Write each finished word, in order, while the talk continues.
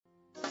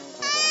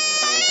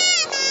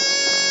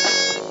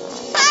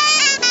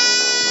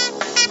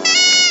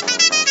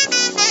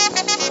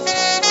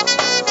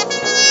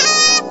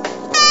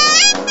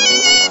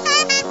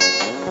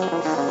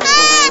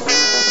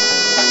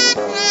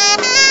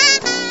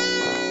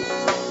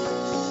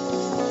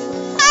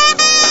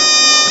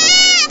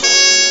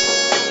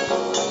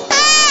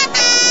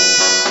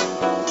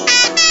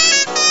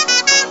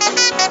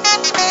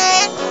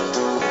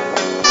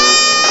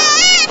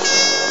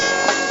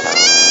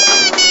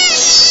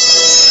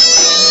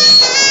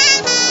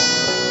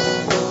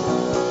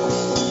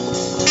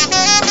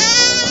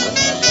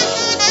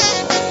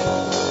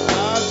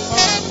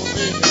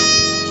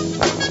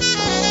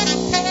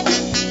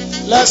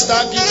Let's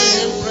start giving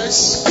him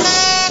praise.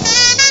 Let's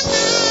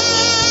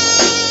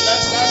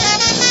start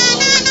giving him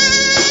glory.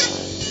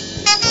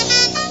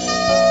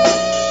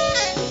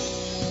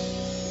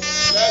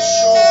 Let's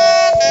show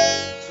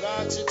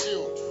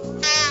gratitude.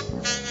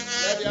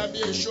 Let there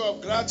be a show of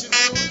gratitude.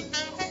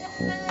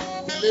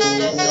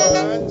 Lift up your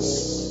hands.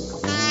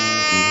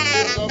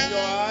 Lift up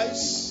your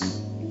eyes.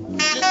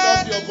 Lift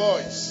up your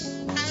voice.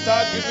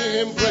 Start giving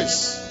him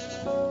praise.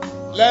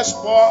 Let's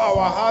pour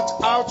our heart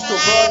out to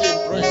God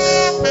in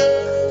praise.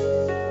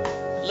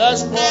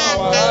 Let's pour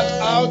our heart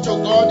out to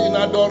God in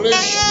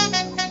adoration.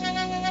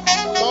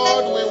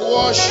 Lord, we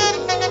worship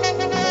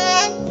you.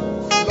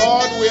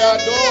 Lord, we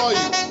adore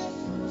you.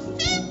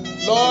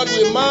 Lord,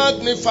 we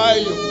magnify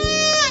you.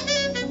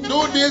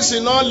 Do this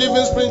in all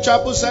Living Spring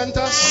Chapel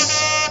centers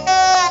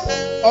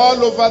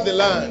all over the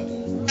land.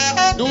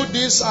 Do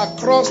this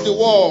across the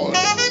world.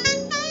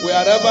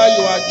 Wherever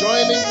you are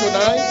joining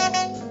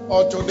tonight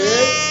or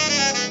today,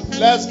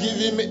 let's give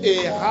him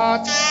a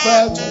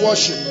heartfelt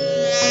worship,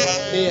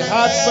 a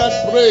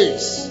heartfelt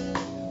praise.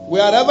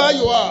 Wherever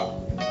you are,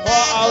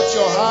 pour out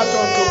your heart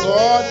unto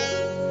God.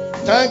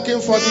 Thank him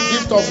for the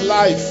gift of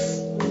life.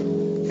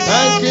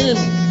 Thank him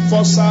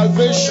for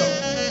salvation.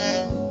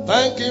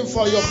 Thank him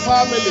for your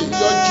family,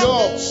 your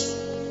jobs,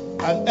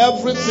 and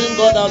everything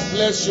God has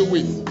blessed you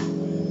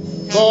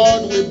with.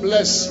 God, we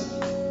bless you.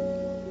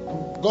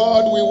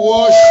 God, we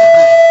worship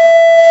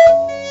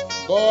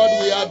you. God,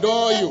 we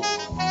adore you.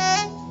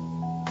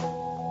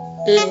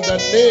 In the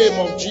name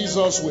of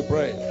Jesus we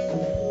pray.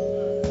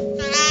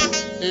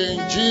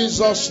 In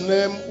Jesus'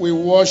 name we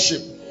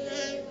worship.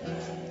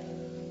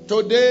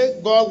 Today,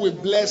 God will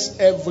bless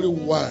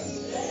everyone.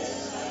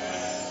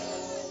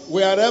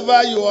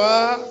 Wherever you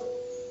are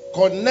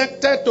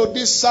connected to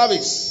this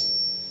service,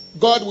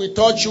 God will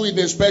touch you in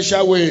a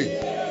special way.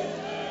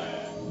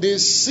 The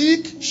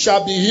sick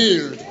shall be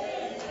healed.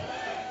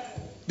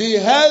 The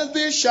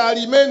healthy shall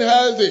remain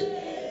healthy.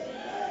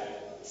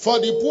 For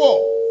the poor,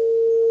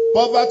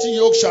 poverty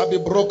yoke shall be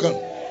broken.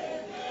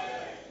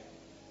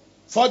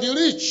 For the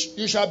rich,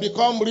 you shall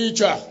become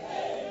richer.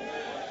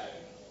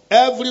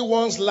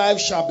 Everyone's life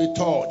shall be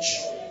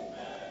touched.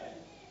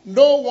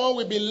 No one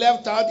will be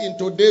left out in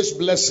today's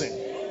blessing.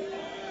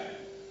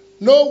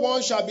 No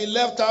one shall be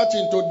left out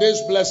in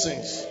today's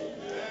blessings.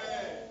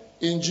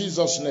 In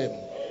Jesus' name.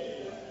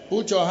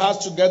 Put your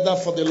hearts together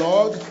for the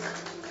Lord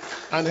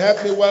and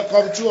help me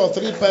welcome 2 or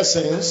 3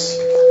 persons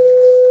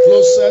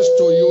closest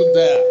to you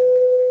there.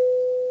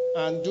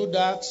 And do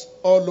that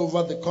all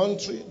over the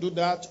country. Do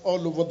that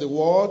all over the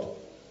world.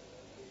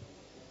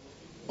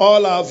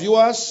 All our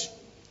viewers,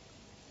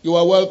 you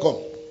are welcome.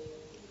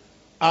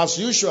 As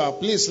usual,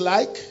 please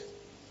like,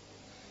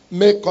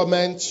 make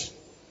comment,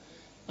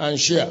 and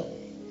share.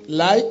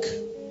 Like,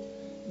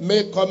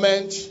 make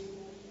comment,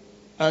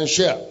 and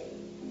share.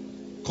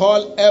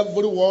 Call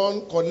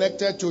everyone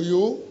connected to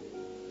you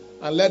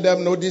and let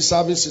them know this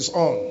service is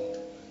on.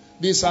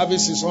 This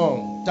service is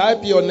on.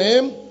 Type your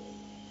name,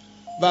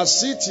 the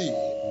city,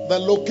 the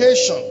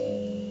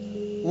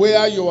location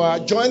where you are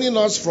joining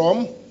us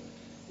from,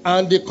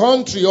 and the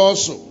country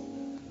also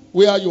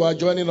where you are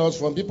joining us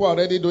from. People are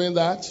already doing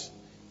that.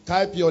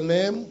 Type your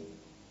name,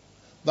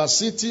 the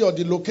city or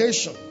the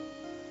location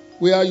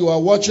where you are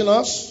watching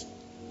us,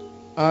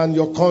 and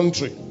your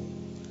country.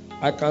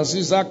 I can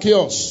see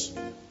Zacchaeus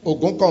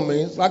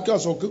Ogunkomi.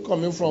 Zacchaeus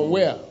Ogunkomi from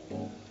where?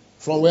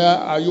 From where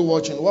are you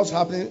watching? What's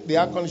happening? The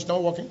air conditioner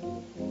not working?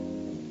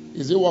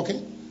 Is it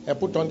working? I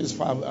put on this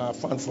fan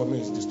for me.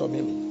 It's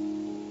disturbing me.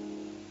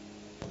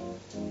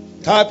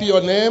 Type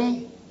your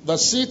name, the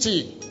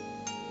city,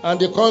 and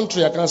the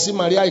country. I can see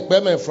Maria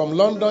Ikpeme from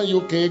London,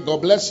 UK.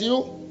 God bless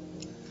you.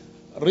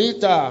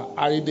 Rita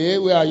Aride,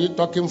 where are you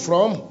talking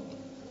from?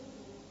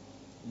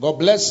 God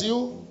bless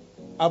you.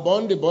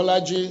 Abondi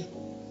Bolaji,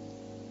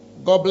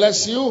 God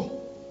bless you.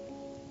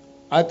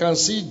 I can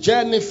see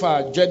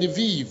Jennifer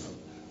Genevieve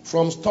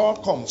from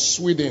Stockholm,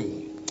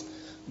 Sweden.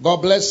 God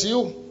bless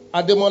you.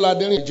 Ademola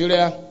Adeni,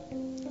 Nigeria.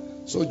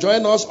 So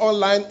join us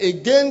online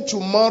again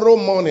tomorrow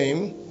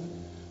morning,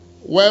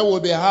 where we'll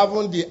be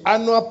having the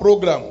annual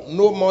program,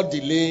 No More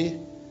Delay,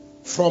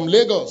 from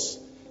Lagos.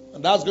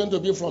 And that's going to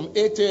be from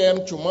 8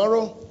 a.m.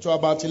 tomorrow to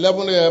about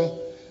 11 a.m.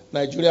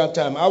 Nigerian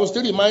time. I will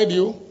still remind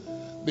you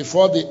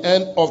before the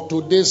end of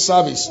today's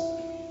service.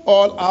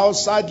 All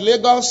outside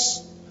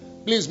Lagos,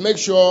 please make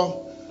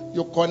sure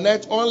you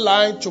connect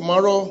online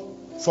tomorrow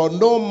for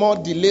No More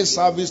Delay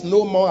service,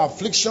 no more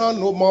affliction,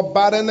 no more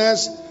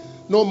barrenness,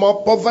 no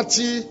more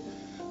poverty,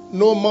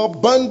 no more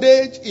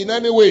bondage in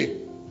any way.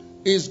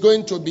 It's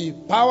going to be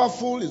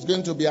powerful. It's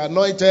going to be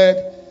anointed.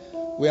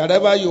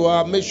 Wherever you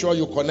are, make sure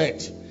you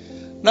connect.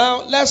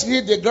 Now, let's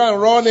hit the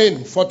ground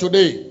running for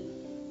today.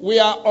 We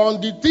are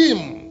on the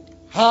theme,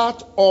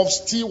 Heart of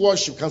Still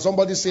Worship. Can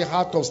somebody say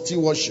Heart of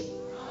Still Worship?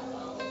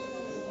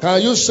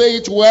 Can you say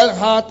it well?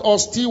 Heart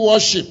of Still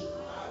Worship.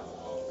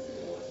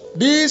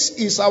 This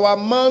is our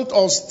month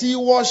of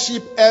still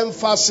worship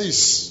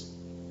emphasis.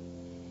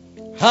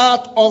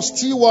 Heart of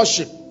Still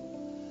Worship.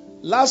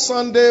 Last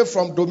Sunday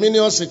from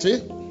Dominion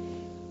City,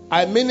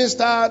 I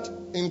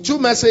ministered in 2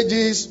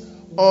 messages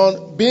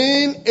on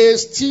being a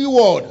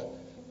steward,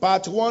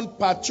 part 1,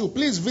 part 2.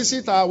 Please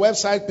visit our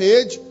website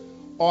page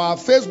or our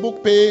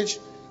Facebook page.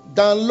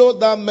 Download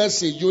that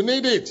message. You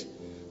need it.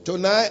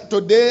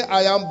 Today,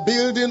 I am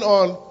building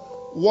on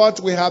what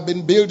we have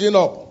been building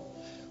up.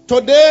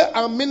 Today,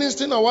 I'm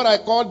ministering on what I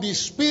call the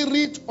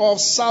spirit of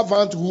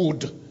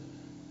servanthood.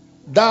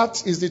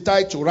 That is the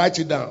title. Write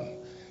it down.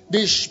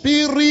 The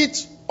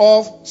spirit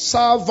of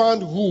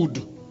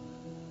servanthood.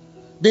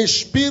 The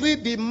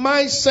spirit, the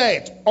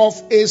mindset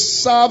of a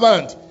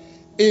servant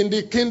in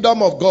the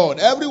kingdom of God.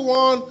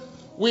 Everyone,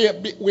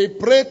 we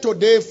pray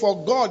today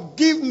for God,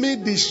 give me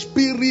the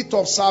spirit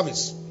of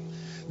service.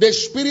 The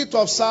spirit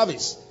of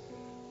service.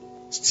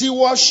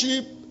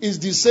 Stewardship is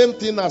the same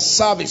thing as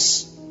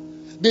service.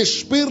 The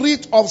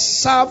spirit of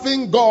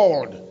serving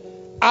God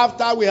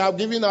after we have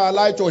given our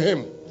life to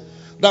Him.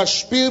 The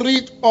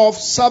spirit of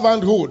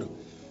servanthood.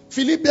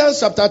 Philippians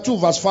chapter 2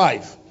 verse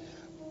 5.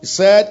 He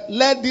said,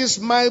 let this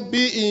mind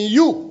be in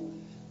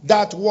you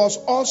that was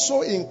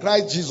also in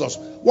Christ Jesus.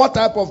 What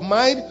type of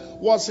mind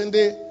was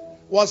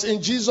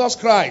in Jesus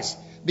Christ?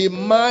 The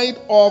mind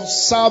of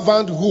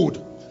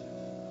servanthood.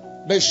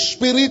 The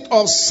spirit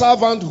of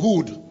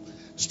servanthood.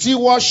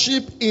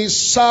 Stewardship is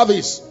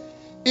service.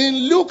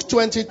 In Luke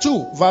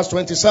 22 verse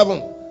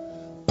 27,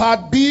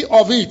 part B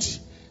of it,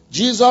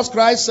 Jesus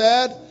Christ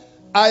said,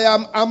 I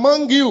am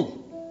among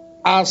you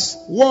as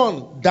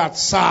one that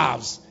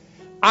serves.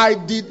 I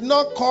did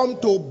not come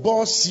to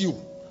boss you.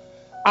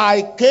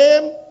 I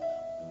came,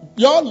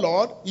 your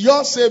Lord,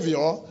 your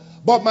Savior,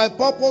 but my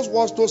purpose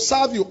was to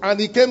serve you, and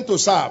He came to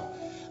serve.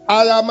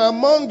 I am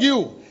among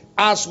you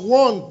as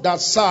one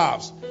that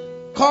serves.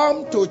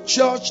 Come to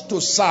church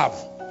to serve.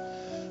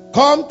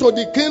 Come to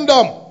the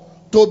kingdom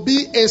to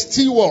be a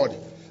steward.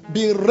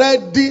 Be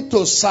ready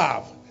to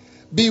serve.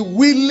 Be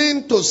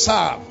willing to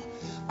serve.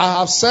 I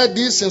have said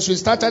this since we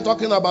started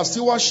talking about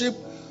stewardship.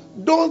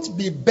 Don't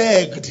be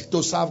begged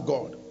to serve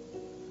God.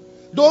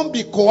 Don't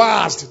be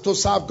coerced to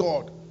serve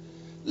God.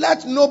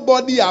 Let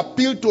nobody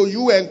appeal to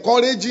you,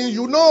 encouraging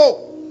you.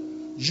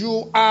 No.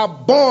 You are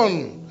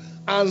born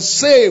and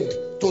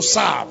saved to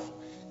serve.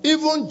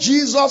 Even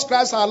Jesus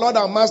Christ, our Lord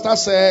and Master,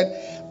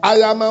 said, I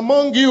am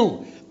among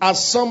you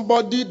as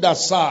somebody that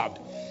served.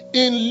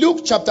 In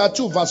Luke chapter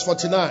 2 verse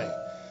 49,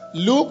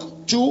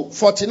 Luke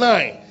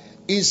 2:49,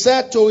 He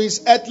said to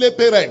His earthly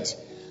parents,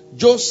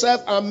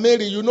 Joseph and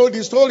Mary, you know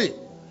the story.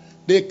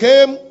 They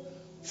came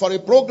for a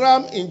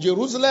program in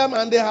Jerusalem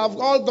and they have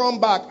all gone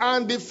back.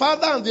 And the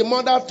father and the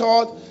mother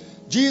thought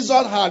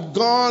Jesus had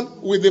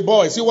gone with the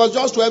boys. He was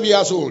just 12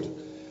 years old.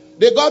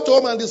 They got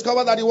home and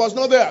discovered that He was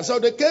not there. So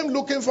they came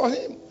looking for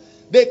Him.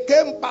 They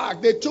came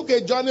back. They took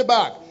a journey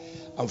back.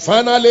 And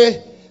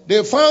finally,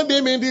 they found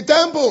Him in the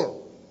temple.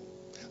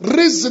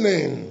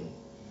 Reasoning,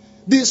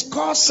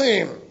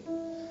 discussing,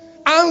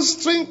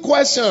 answering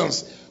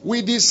questions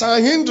with the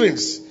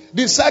Sanhedrins,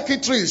 the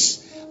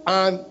secretaries,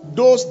 and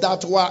those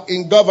that were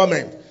in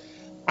government.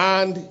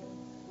 And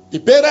the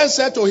parents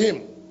said to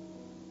him,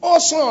 oh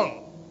son,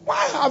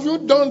 why have you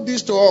done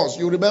this to us?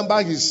 You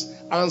remember his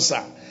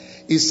answer.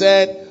 He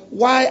said,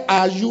 why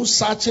are you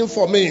searching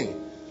for me?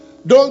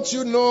 Don't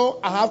you know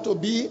I have to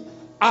be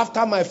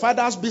after my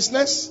father's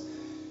business?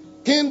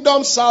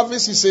 Kingdom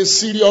service is a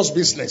serious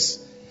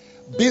business.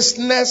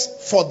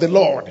 Business for the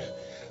Lord.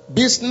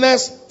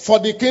 Business for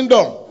the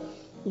kingdom.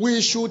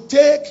 We should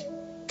take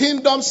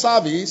kingdom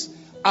service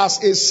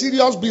as a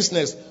serious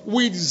business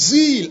with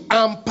zeal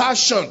and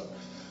passion.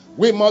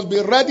 We must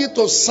be ready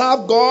to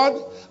serve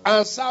God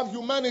and serve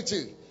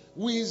humanity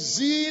with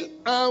zeal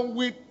and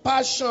with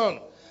passion.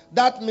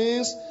 That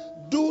means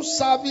do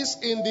service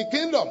in the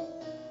kingdom.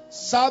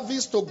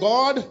 Service to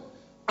God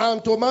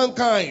and to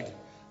mankind.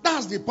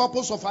 That's the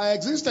purpose of our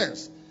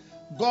existence.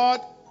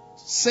 God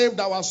saved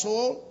our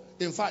soul.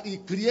 In fact, He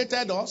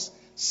created us,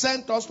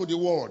 sent us to the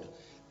world.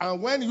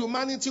 And when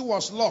humanity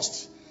was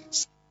lost,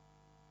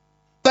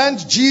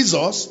 sent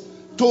Jesus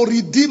to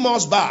redeem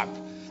us back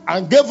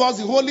and gave us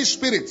the Holy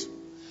Spirit.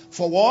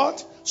 For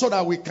what? So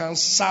that we can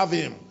serve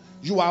Him.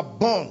 You are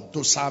born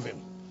to serve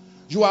Him.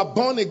 You are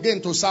born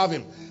again to serve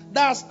Him.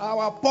 That's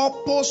our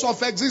purpose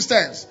of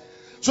existence.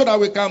 So that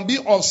we can be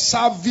of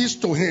service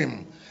to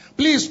Him.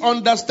 Please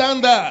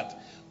understand that.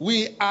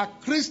 We are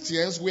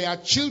Christians. We are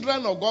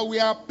children of God. We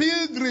are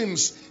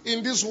pilgrims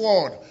in this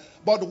world.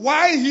 But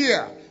why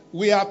here?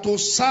 We are to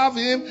serve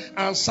Him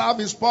and serve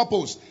His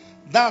purpose.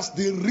 That's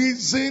the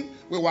reason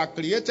we were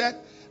created.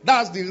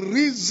 That's the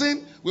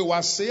reason we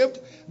were saved.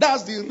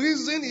 That's the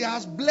reason He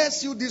has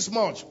blessed you this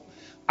much.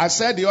 I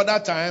said the other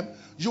time,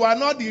 you are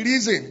not the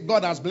reason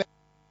God has blessed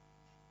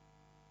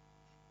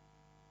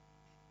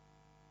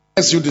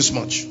you this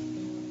much.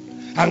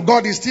 And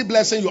God is still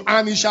blessing you,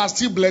 and He shall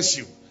still bless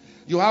you.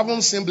 You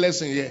haven't seen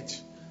blessing yet.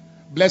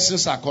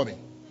 Blessings are coming.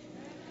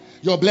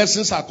 Your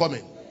blessings are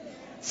coming.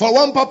 For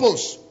one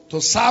purpose, to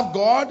serve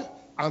God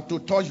and to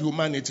touch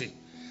humanity.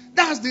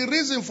 That's the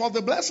reason for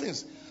the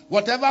blessings.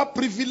 Whatever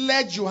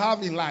privilege you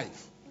have in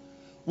life,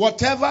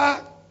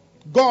 whatever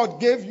God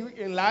gave you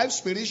in life,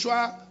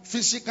 spiritual,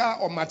 physical,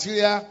 or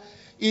material,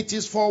 It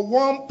is for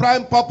one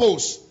prime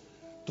purpose: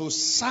 to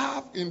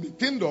serve in the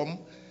kingdom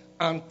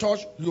and touch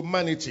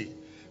humanity.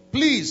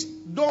 Please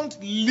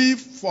don't live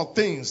for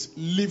things,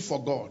 live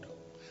for God.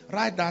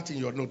 Write that in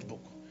your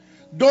notebook.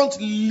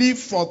 Don't live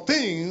for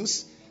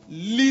things,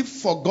 live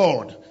for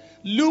God.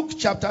 Luke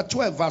chapter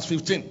 12 verse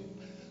 15.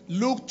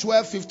 Luke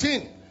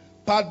 12:15,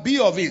 part B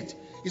of it.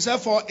 He said,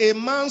 for a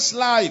man's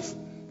life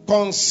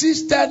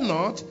consisted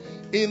not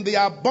in the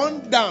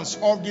abundance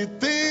of the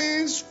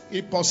things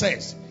he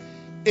possessed.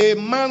 A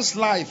man's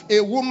life, a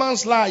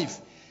woman's life,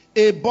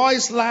 a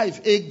boy's life,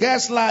 a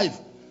girl's life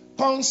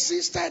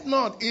consisted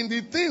not in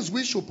the things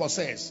we should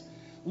possess.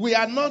 We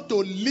are not to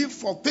live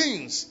for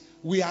things.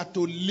 We are to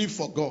live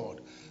for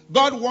God.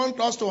 God wants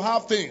us to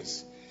have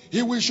things.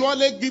 He will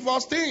surely give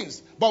us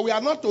things. But we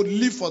are not to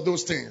live for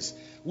those things.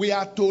 We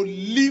are to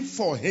live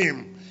for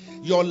Him.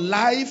 Your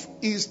life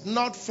is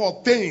not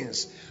for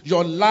things.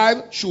 Your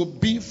life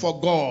should be for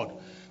God.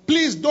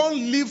 Please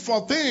don't live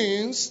for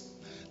things.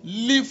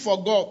 Live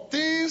for God.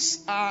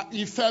 Things are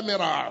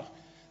ephemeral.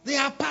 They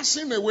are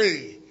passing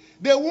away.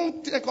 They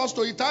won't take us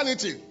to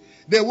eternity.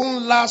 They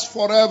won't last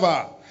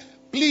forever.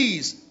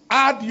 Please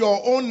add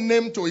your own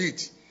name to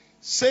it.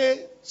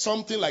 Say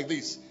something like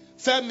this: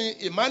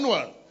 Femi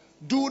Emmanuel,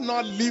 do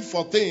not live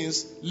for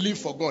things, live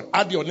for God.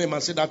 Add your name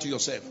and say that to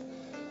yourself.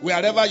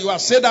 Wherever you are,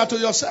 say that to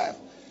yourself.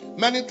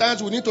 Many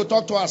times we need to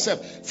talk to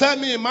ourselves.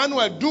 Femi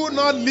Emmanuel, do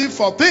not live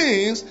for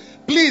things,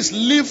 please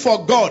live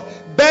for God.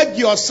 Beg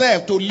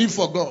yourself to live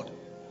for God.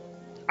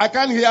 I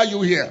can't hear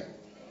you here.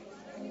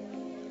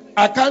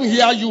 I can't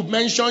hear you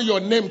mention your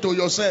name to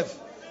yourself.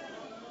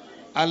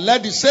 And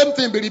let the same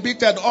thing be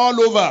repeated all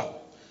over.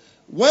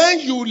 When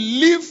you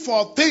live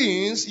for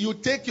things, you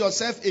take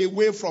yourself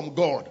away from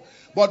God.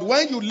 But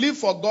when you live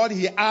for God,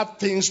 He adds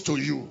things to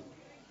you.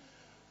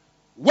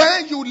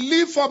 When you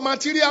live for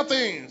material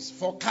things,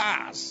 for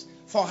cars,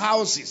 for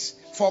houses,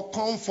 for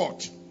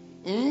comfort,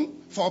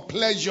 for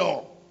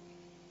pleasure,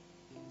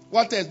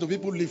 what else do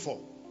people live for?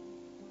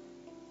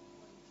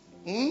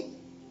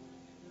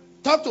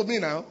 Talk to me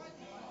now.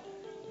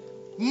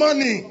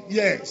 Money,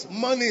 yes,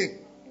 money.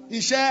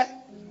 Ishe.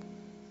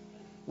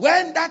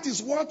 When that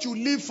is what you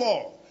live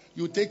for,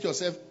 you take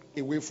yourself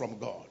away from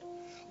God.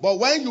 But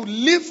when you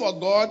live for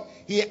God,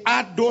 He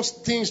adds those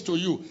things to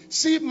you.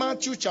 See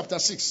Matthew chapter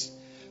 6,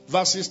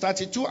 verses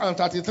 32 and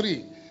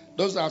 33.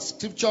 Those are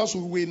scriptures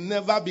we will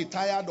never be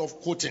tired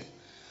of quoting.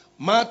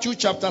 Matthew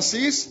chapter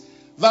 6,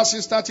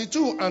 verses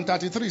 32 and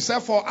 33. Say,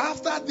 for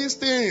after these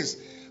things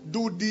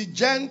do the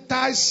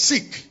Gentiles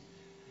seek.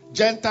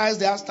 Gentiles,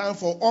 they stand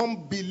for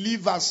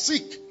unbelievers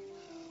seek.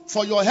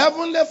 For your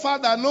heavenly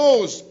Father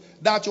knows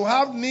that you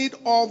have need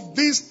of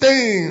these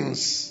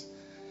things.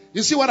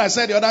 You see what I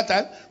said the other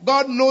time?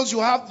 God knows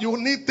you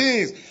need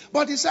things.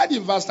 But He said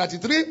in verse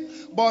 33,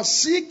 but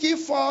seek ye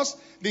first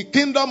the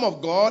kingdom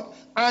of God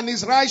and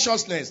His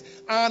righteousness,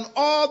 and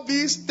all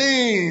these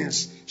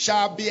things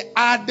shall be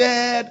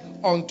added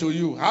unto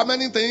you. How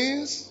many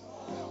things?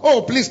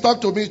 Oh, please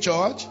talk to me,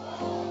 church.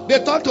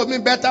 They talk to me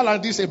better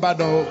than this about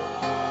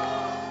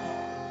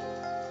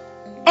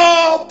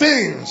all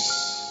things.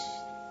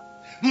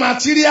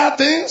 Material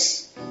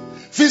things,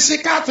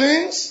 physical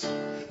things,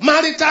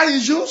 marital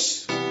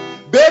issues,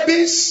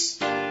 babies,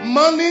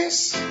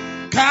 monies,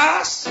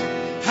 cars,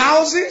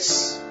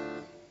 houses,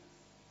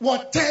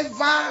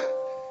 whatever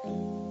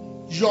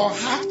your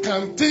heart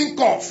can think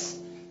of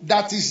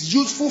that is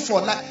useful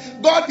for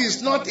life. God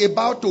is not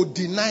about to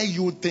deny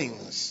you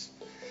things.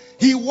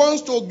 He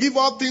wants to give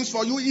all things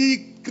for you.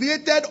 He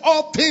created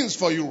all things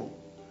for you.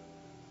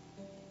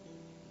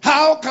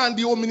 How can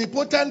the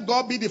omnipotent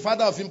God be the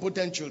father of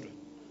impotent children?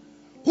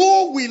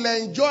 Who will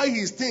enjoy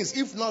His things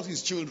if not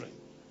His children?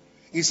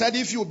 He said,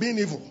 if you being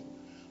evil,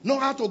 know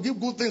how to give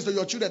good things to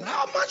your children,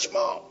 how much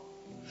more?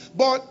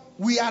 But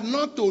we are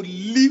not to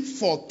live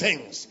for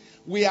things.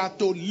 We are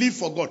to live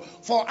for God.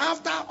 For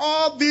after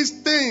all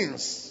these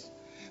things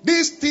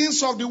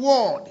of the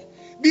world,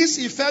 these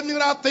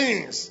ephemeral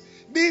things,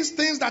 these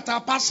things that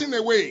are passing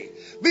away,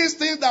 these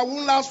things that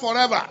won't last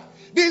forever,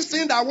 these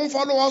things that won't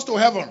follow us to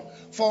heaven,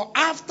 for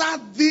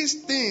after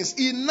these things,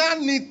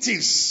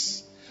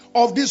 inanities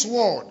of this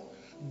world,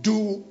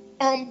 do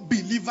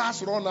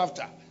unbelievers run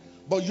after.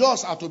 But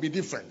yours are to be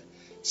different.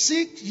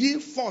 Seek ye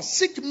first.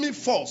 Seek me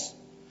first.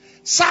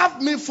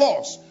 Serve me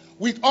first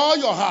with all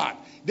your heart.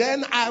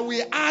 Then I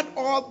will add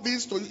all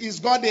this to you. Is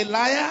God a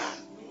liar?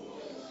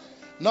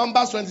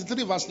 Numbers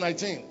 23 verse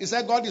 19. He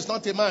said, God is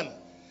not a man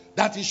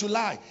that He should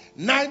lie,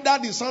 neither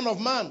the Son of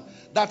Man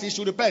that He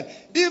should repent.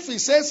 If He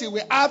says He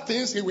will add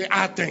things, He will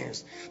add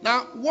things.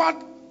 Now,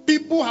 what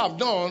people have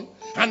done,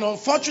 and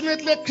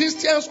unfortunately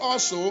Christians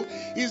also,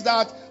 is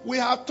that we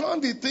have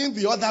turned the thing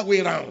the other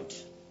way around.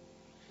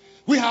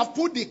 We have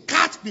put the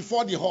cart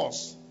before the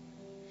horse.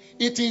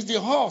 It is the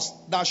horse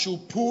that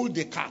should pull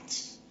the cart.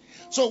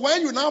 So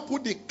when you now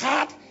put the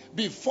cart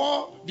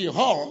before the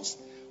horse,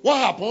 what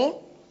happened?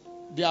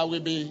 There will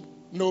be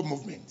no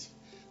movement.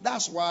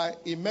 That's why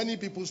in many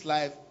people's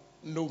life,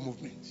 no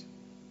movement.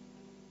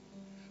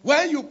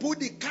 When you put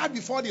the cart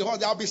before the horse,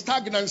 there will be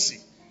stagnancy.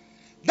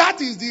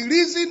 That is the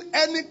reason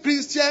any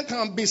Christian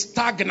can be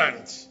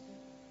stagnant.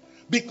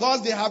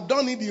 Because they have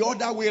done it the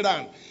other way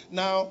around.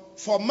 Now,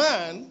 for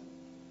man,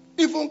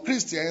 even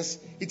Christians,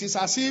 it is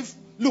as if,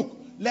 look,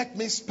 let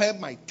me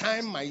spend my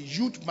time, my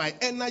youth, my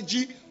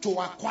energy to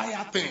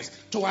acquire things.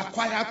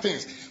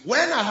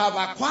 When I have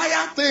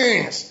acquired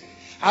things,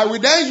 I will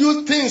then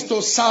use things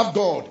to serve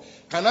God.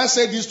 Can I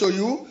say this to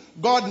you?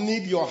 God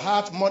needs your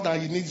heart more than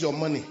he needs your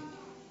money.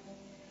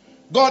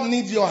 God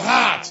needs your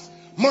heart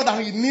more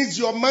than he needs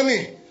your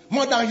money,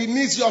 more than he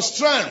needs your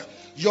strength.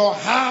 Your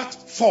heart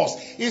first.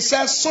 He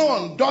says,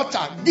 son, daughter,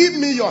 give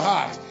me your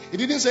heart. He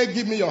didn't say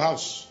give me your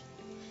house.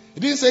 He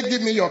didn't say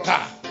give me your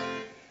car.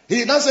 He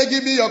did not say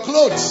give me your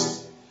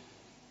clothes.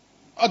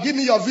 Or give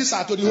me your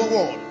visa to the whole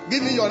world.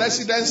 Give me your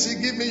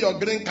residency. Give me your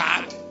green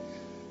card.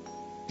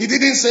 He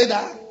didn't say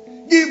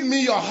that. Give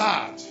me your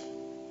heart.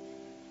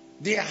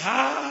 The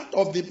heart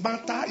of the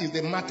matter is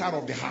the matter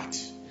of the heart.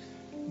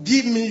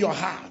 Give me your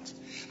heart.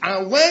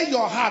 And when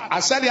your heart, I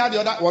said here the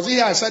other, was it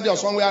here I said it or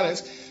somewhere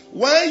else?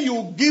 When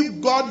you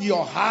give God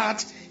your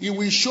heart, he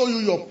will show you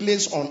your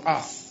place on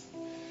earth.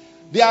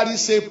 There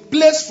is a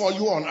place for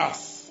you on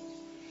earth.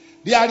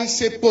 There is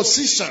a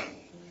position.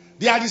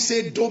 There is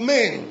a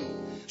domain.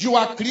 You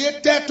are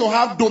created to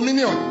have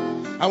dominion.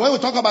 And when we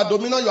talk about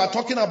dominion, you are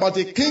talking about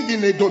a king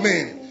in a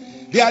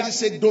domain. There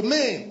is a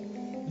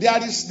domain. There are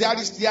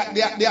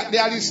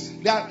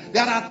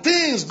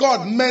things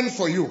God meant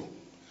for you.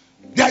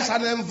 There is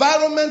an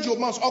environment you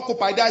must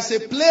occupy. There is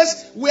a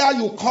place where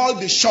you call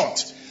the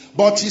shot.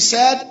 But he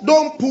said,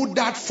 don't put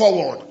that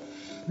forward.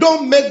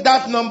 Don't make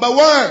that number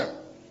one.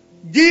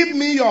 Give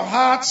me your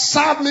heart.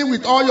 Serve me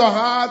with all your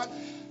heart.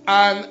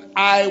 And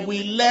I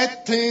will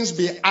let things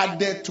be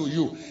added to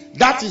you.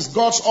 That is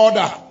God's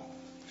order.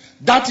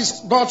 That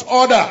is God's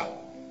order.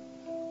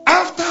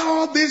 After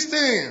all these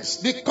things,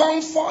 the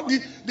comfort,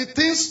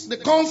 the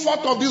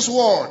comfort of this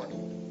world,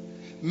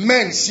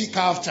 men seek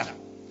after.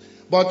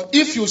 But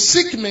if you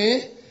seek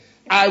me,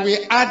 I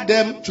will add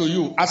them to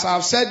you. As I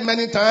have said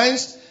many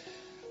times,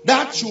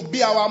 that should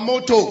be our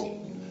motto.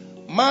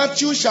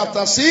 Matthew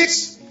chapter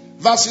 6,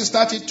 verses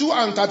 32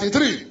 and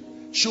 33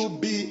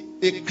 should be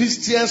a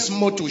Christian's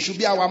motto, should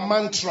be our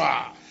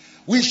mantra.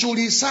 We should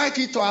recite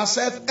it to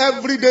ourselves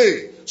every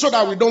day so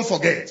that we don't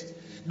forget.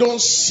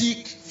 Don't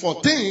seek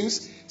for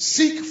things,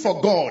 seek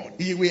for God.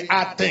 He will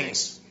add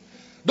things.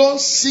 Don't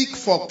seek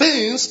for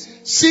things,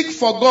 seek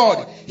for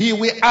God. He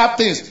will add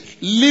things.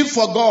 Live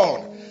for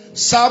God.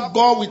 Serve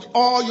God with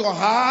all your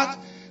heart.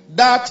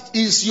 That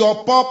is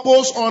your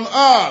purpose on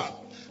earth.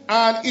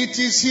 And it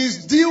is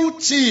his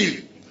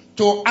duty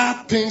to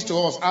add things to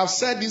us. I've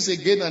said this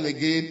again and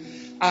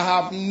again. I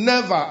have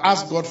never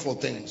asked God for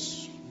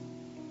things.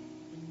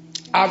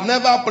 I've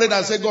never prayed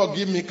and said, God,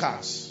 give me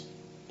cars.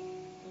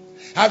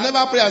 I've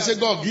never prayed and said,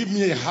 God, give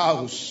me a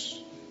house.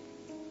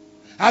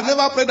 I've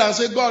never prayed and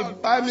said,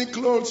 God, buy me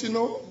clothes,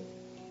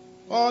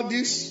 all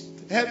these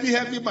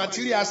heavy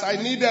materials,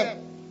 I need them.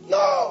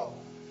 No.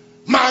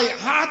 My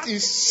heart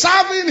is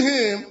serving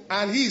him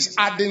and he is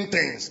adding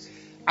things.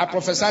 I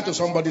prophesy to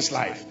somebody's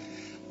life.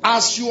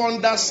 As you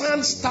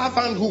understand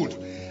servanthood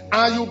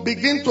and you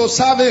begin to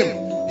serve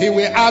him, he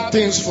will add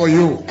things for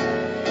you.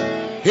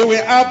 He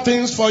will add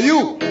things for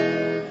you.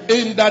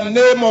 In the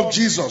name of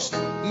Jesus.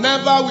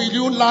 Never will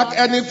you lack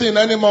anything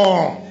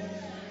anymore.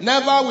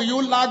 Never will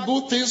you lack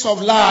good things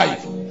of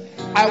life.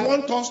 I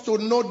want us to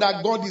know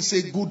that God is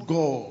a good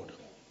God.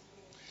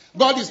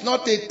 God is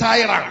not a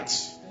tyrant.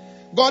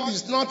 God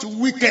is not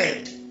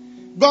wicked.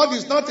 God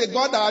is not a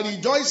God that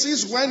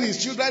rejoices when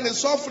his children are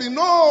suffering.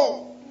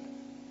 No.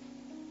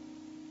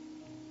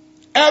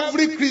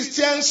 Every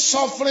Christian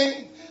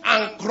suffering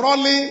and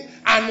crawling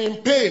and in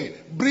pain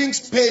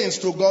brings pains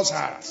to God's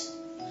heart.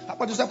 How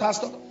about you say,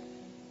 Pastor?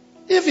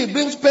 If it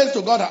brings pain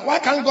to God, why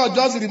can't God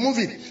just remove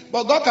it?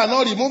 But God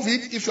cannot remove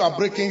it if you are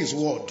breaking his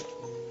word.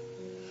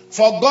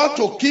 For God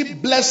to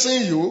keep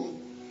blessing you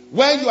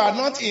when you are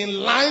not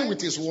in line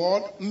with his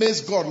word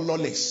makes God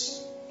lawless.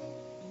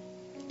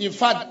 In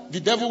fact, the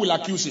devil will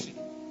accuse him.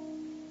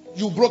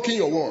 You've broken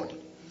your word.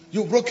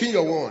 You've broken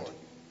your word.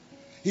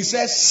 He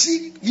says,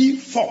 seek ye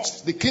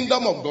first the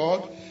kingdom of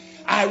God.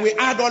 I will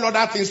add all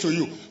other things to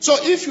you. So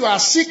if you are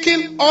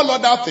seeking all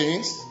other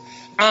things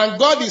and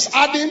God is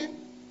adding,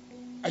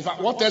 in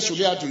fact, what else should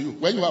he add to you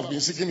when you have been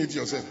seeking it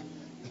yourself?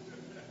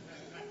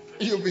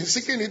 You've been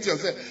seeking it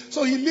yourself.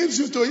 So he leaves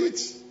you to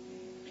it.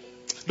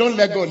 Don't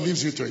let God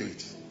leave you to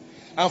it.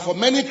 And for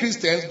many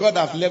Christians, God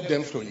has left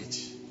them to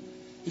it.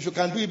 If you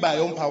can do it by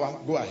your own power,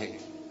 go ahead.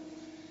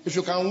 If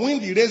you can win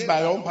the race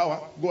by your own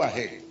power, go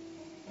ahead.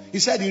 He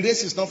said the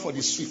race is not for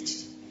the swift.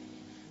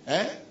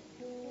 And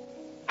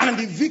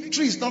the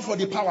victory is not for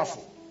the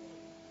powerful.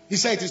 He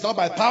said it is not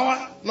by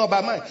power, not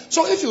by might.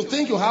 So if you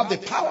think you have the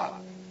power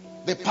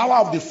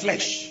of the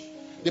flesh,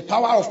 the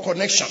power of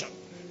connection,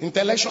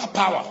 intellectual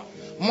power,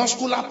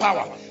 muscular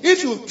power,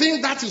 if you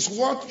think that is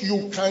what you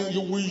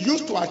will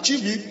use to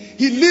achieve it,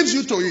 he leaves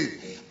you to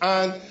it.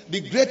 And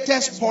the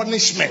greatest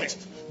punishment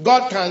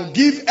God can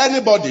give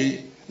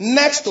anybody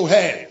next to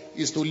hell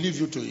is to leave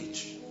you to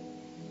it.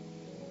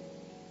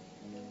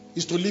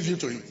 is to leave you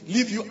to it.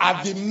 Leave you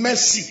at the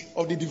mercy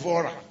of the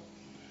devourer.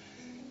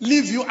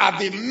 Leave you at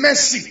the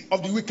mercy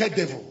of the wicked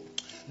devil.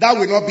 That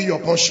will not be your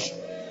portion.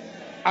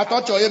 I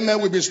thought your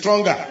amen will be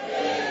stronger.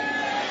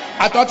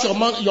 I thought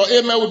your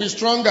amen will be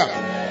stronger.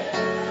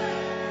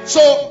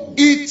 So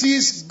it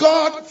is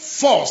God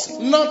first,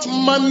 not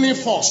money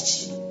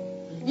first,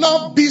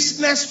 not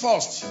business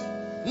first,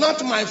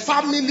 not my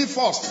family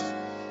first,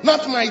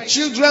 not my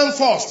children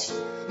first,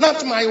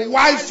 not my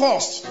wife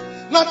first,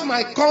 not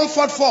my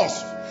comfort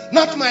first,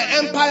 not my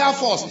empire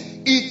first.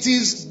 It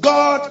is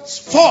God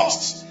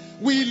first.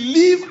 We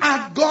live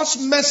at God's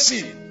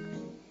mercy.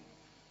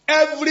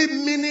 Every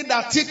minute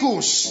that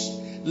tickles,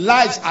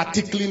 lives are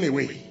tickling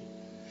away.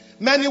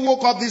 Many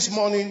woke up this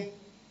morning,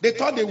 they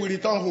thought they will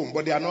return home,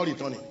 but they are not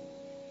returning.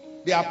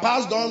 They are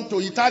passed on to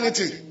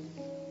eternity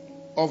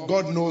of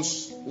God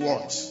knows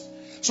what.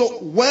 So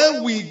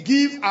when we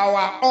give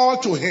our all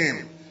to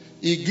Him,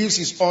 He gives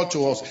His all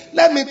to us.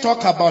 Let me talk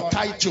about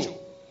title.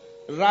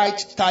 Right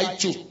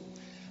title.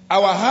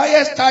 Our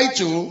highest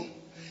title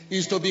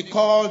is to be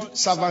called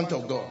servant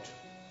of God.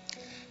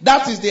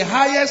 That is the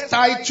highest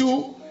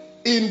title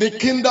in the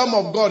kingdom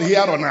of God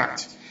here on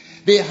earth.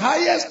 The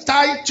highest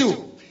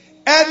title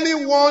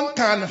anyone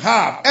can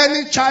have,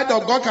 any child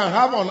of God can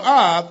have on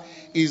earth,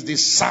 is the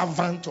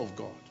servant of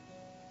God.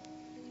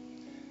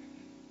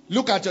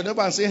 Look at your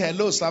neighbor and say,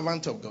 hello,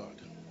 servant of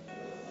God.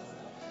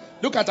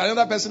 Look at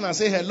another person and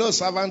say, hello,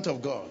 servant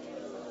of God.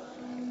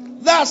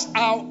 That's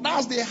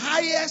the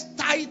highest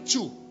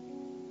title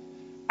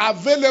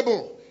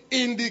available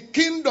in the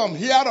kingdom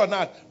here on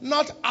earth.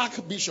 Not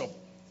archbishop,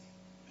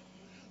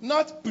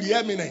 not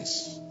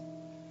preeminence,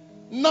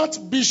 not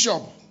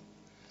bishop,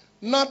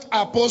 not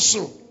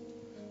apostle,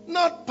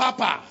 not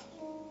papa,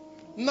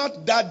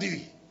 not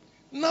daddy,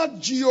 not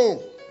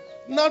geo,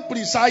 not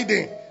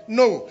presiding.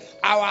 No,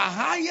 our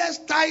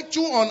highest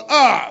title on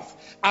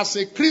earth as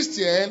a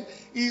Christian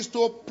is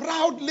to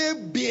proudly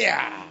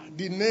bear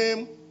the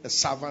name the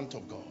servant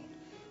of God.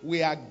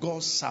 We are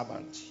God's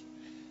servants.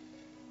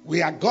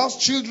 We are God's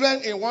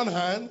children in one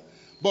hand,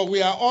 but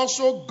we are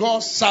also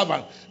God's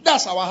servant.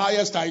 That's our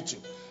highest title.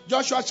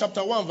 Joshua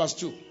chapter 1 verse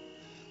 2.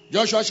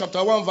 Joshua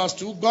chapter 1 verse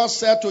 2, God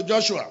said to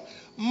Joshua,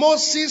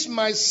 Moses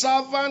my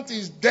servant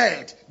is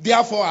dead,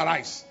 therefore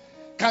arise.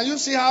 Can you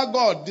see how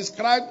God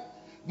described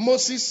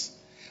Moses?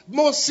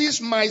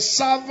 Moses my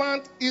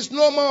servant is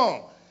no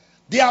more,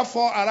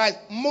 therefore arise.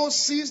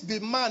 Moses the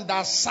man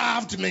that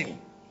served me.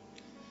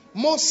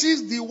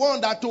 Moses the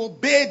one that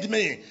obeyed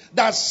me,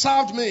 that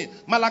served me.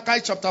 Malachi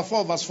chapter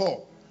 4 verse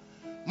 4.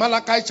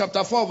 Malachi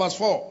chapter 4 verse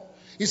 4.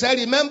 He said,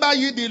 remember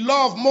ye the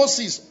law of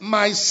Moses,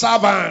 my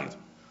servant.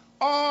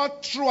 All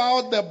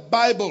throughout the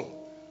Bible,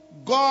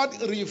 God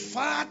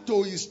referred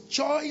to his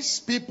choice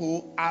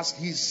people as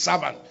his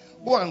servant.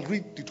 Go and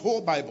read the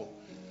whole Bible.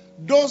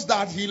 Those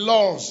that he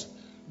loves,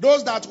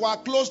 those that were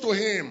close to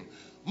him.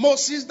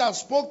 Moses that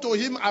spoke to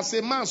him as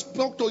a man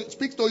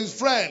speaks to his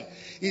friend.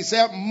 He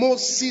said,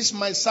 Moses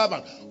my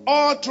servant.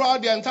 All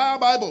throughout the entire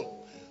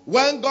Bible,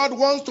 when God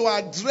wants to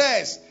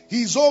address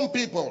his own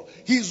people,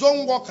 his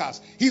own workers,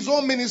 his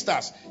own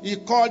ministers, he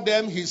called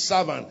them his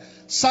servant.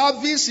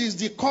 Service is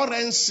the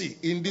currency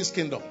in this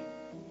kingdom.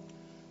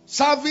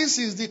 Service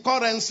is the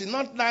currency,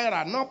 not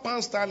naira, not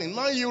pound sterling,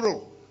 not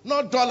euro,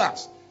 not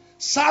dollars.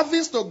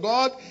 Service to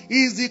God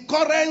is the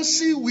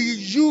currency we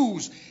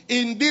use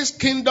in this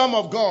kingdom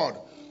of God.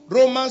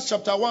 Romans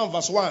chapter 1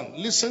 verse 1.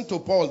 Listen to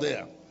Paul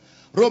there.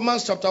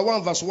 Romans chapter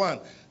 1 verse 1.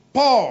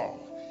 Paul,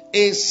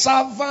 a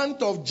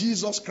servant of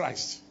Jesus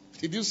Christ.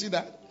 Did you see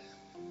that?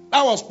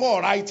 That was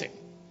Paul writing.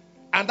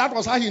 And that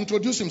was how he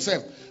introduced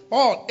himself.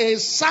 Paul, a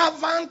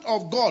servant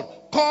of God,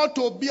 called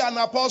to be an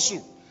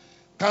apostle.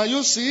 Can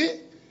you see?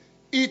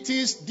 It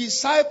is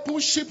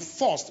discipleship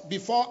first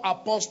before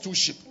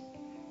apostleship.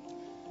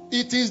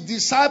 It is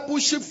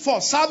discipleship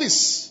first,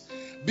 service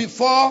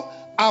before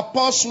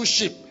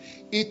apostleship.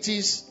 It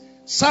is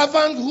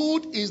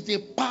servanthood is the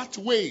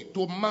pathway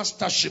to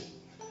mastership.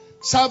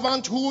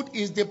 Servanthood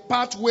is the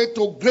pathway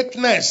to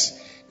greatness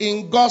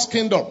in God's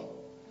kingdom.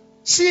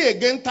 See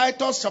again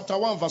Titus chapter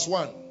 1 verse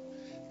 1.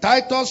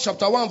 Titus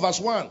chapter 1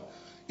 verse 1.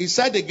 He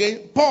said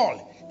again,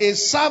 Paul, a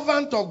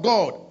servant of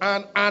God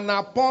and an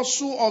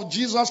apostle of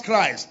Jesus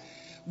Christ.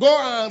 Go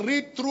and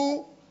read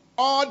through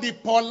all the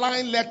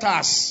Pauline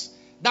letters.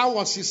 That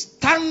was his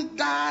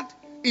standard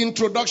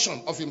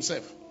introduction of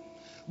himself.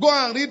 Go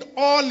and read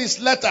all his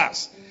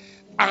letters.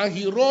 And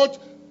he wrote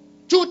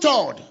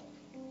 2/3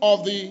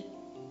 of the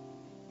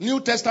New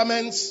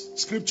Testament's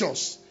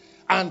scriptures.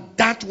 And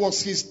that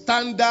was his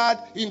standard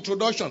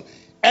introduction.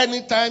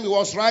 Anytime he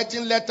was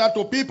writing letter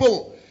to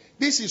people.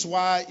 This is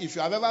why, if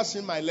you have ever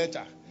seen my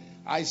letter,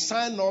 I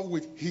sign off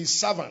with his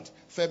servant,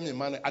 Femi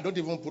Emmanuel. I don't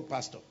even put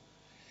pastor.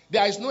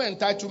 There is no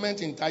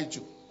entitlement in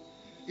title.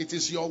 It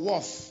is your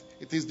worth.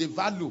 It is the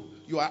value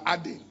you are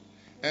adding.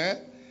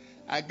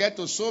 I get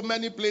to so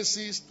many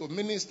places to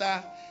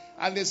minister,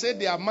 and they say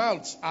their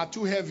mouths are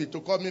too heavy to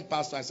call me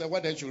pastor. I said,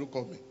 what then should you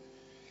call me?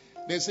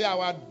 They say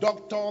our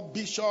doctor,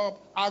 bishop,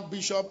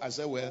 archbishop. I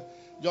said, well,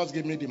 just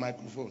give me the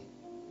microphone.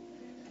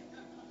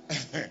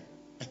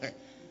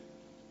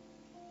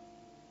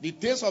 The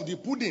taste of the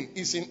pudding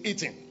is in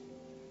eating.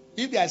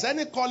 If there's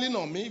any calling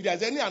on me, if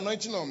there's any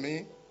anointing on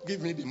me,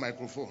 give me the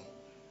microphone.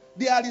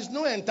 There is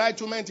no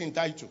entitlement in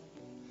title.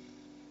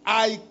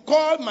 I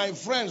call my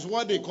friends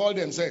what they call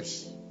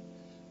themselves.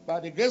 By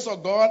the grace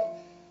of God,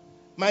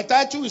 my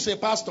title is a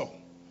pastor,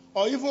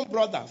 or even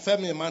brother,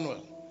 Femi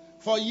Emmanuel.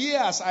 For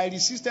years, I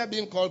resisted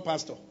being called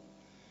pastor.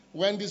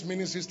 When this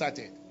ministry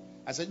started,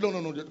 I said, no,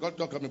 don't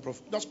call me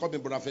prophet. Just call me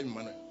brother Femi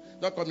Emmanuel.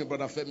 Don't call me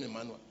brother Femi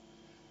Emmanuel.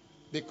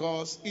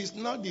 Because it's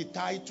not the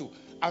title.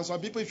 And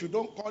some people, if you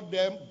don't call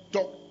them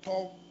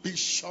doctor,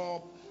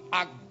 bishop,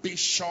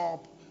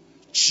 archbishop,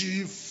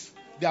 chief,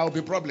 there will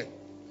be problem.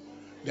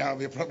 There will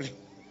be problem.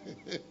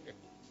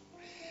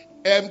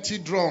 Empty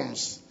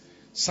drums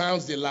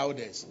sounds the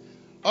loudest.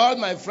 All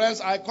my friends,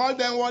 I call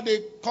them what they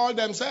call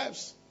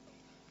themselves.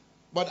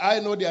 But I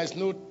know there is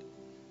no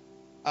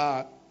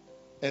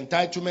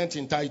entitlement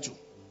in title.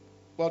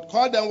 But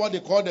call them what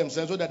they call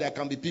themselves so that there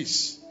can be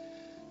peace.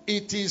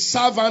 It is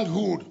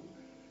servanthood.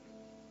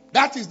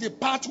 That is the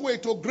pathway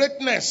to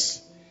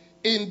greatness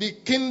in the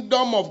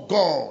kingdom of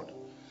God.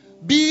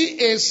 Be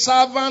a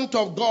servant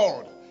of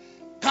God.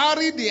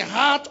 Carry the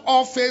heart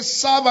of a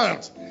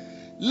servant.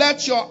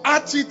 Let your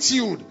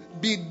attitude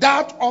be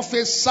that of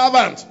a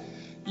servant.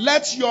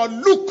 Let your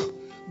look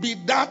be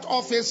that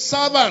of a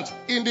servant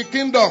in the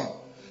kingdom.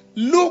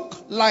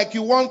 Look like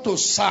you want to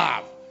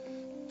serve.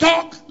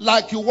 Talk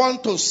like you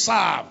want to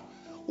serve.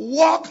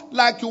 Walk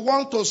like you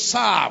want to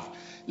serve.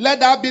 Let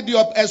that be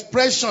the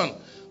expression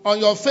on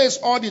your face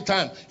all the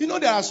time. You know,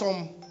 there are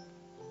some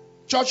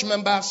church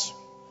members,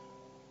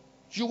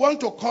 you want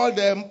to call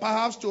them,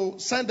 perhaps to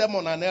send them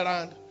on an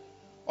errand,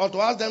 or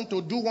to ask them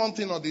to do one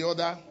thing or the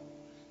other,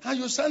 and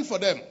you send for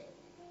them.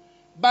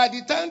 By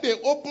the time they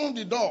open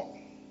the door,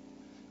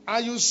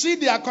 and you see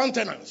their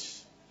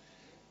countenance,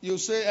 you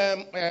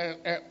say,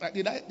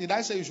 did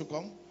I say you should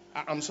come?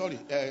 I'm sorry,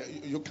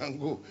 you can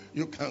go.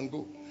 You can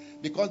go.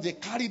 Because they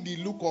carry the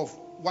look of,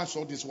 what's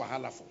all this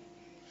wahala for?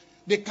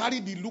 They carry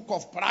the look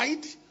of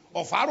pride,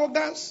 of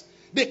arrogance.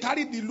 They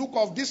carry the look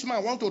of, this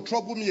man want to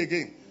trouble me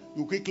again.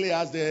 You quickly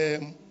ask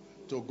them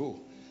to go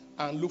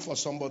and look for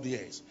somebody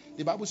else.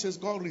 The Bible says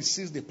God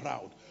resists the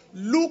proud.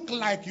 Look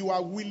like you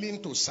are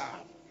willing to serve.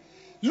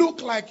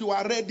 Look like you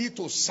are ready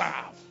to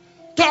serve.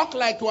 Talk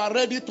like you are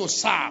ready to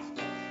serve.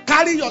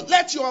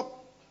 Let your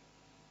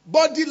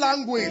body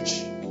language,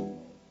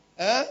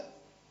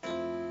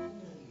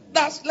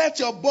 let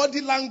your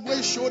body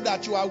language show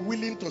that you are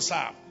willing to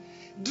serve.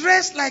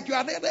 Dress like you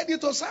are ready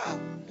to serve.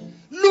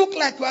 Look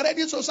like you are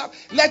ready to serve.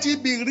 Let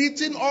it be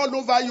written all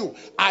over you.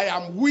 I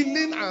am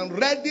willing and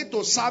ready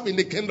to serve in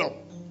the kingdom.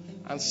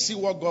 And see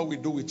what God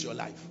will do with your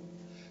life.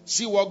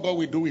 See what God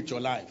will do with your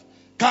life.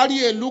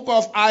 Carry a look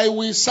of, I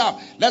will serve.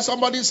 Let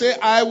somebody say,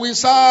 I will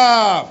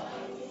serve.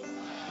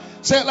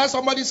 Let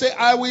somebody say,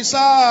 I will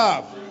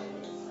serve.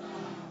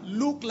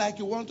 Look like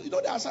you want to. You know,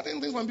 there are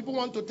certain things when people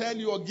want to tell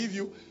you or give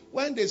you,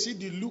 when they see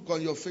the look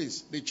on your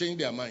face, they change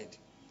their mind.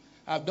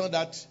 I've done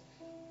that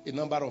a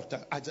number of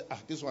times.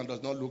 This one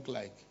does not look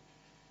like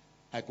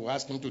I could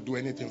ask him to do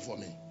anything for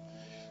me.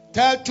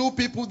 Tell two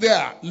people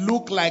there,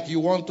 look like you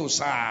want to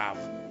serve.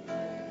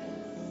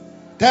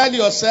 Tell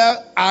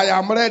yourself, I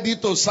am ready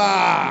to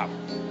serve.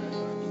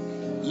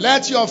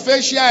 Let your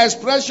facial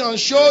expression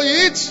show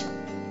it.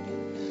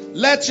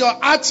 Let your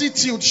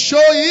attitude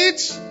show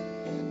it.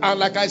 And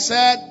like I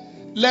said,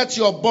 let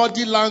your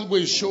body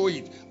language show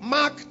it.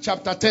 Mark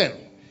chapter 10,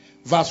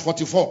 verse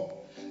 44.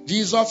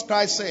 Jesus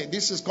Christ said,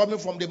 this is coming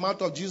from the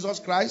mouth of Jesus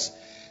Christ.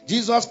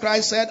 Jesus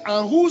Christ said,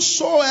 and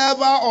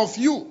whosoever of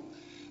you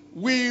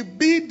will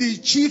be the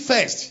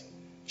chiefest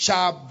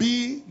shall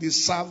be the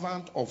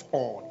servant of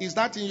all. Is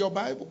that in your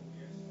Bible?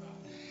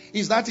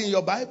 Is that in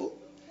your Bible?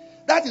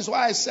 That is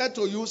why I said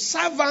to you,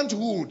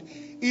 servanthood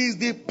is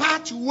the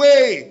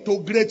pathway to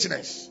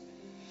greatness.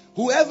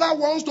 Whoever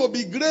wants to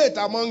be great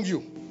among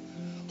you,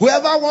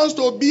 whoever wants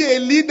to be a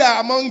leader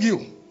among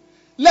you,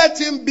 let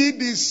him be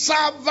the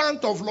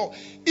servant of Lord.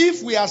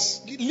 If we are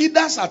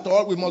leaders at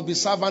all, we must be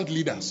servant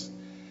leaders.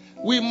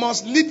 We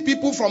must lead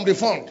people from the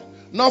front,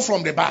 not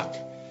from the back.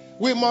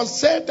 We must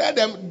say to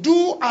them,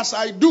 do as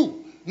I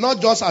do,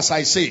 not just as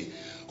I say.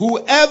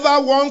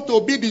 Whoever wants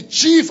to be the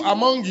chief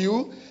among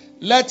you,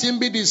 let him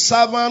be the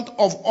servant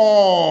of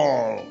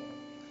all.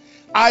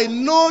 I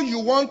know you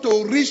want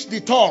to reach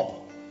the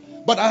top,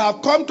 but I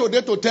have come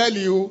today to tell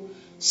you,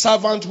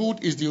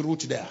 servanthood is the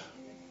root there.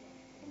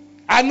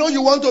 I know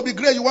you want to be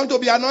great, you want to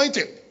be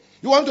anointed.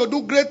 You want to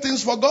do great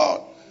things for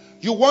God.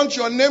 You want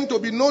your name to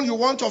be known, you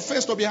want your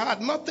face to be heard.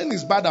 Nothing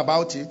is bad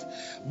about it.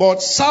 But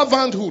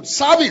servanthood,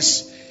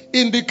 service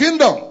in the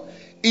kingdom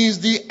is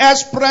the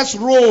express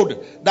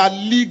road that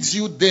leads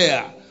you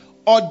there.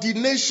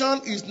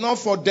 Ordination is not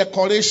for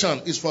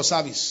decoration, it's for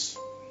service.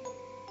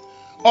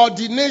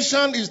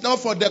 Ordination is not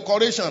for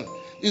decoration,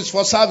 it's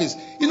for service.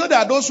 You know, there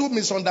are those who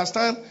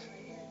misunderstand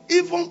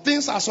even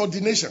things as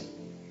ordination.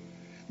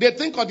 They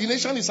think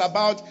ordination is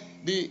about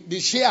the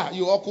share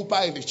you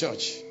occupy in the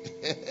church.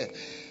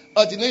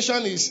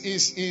 Ordination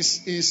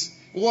is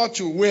what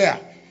to wear.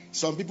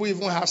 Some people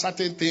even have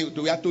certain things.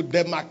 We have to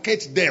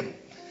demarcate them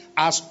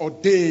as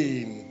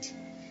ordained.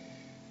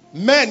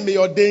 Men may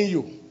ordain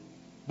you,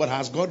 but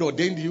has God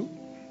ordained you?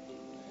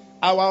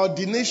 Our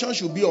ordination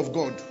should be of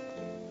God.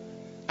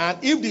 And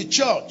if the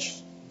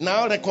church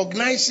now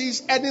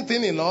recognizes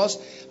anything in us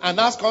and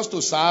asks us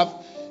to serve,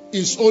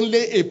 it's only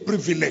a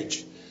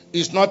privilege.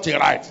 It's not a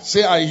right.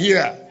 Say, I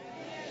hear.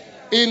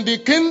 In the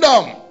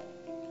kingdom,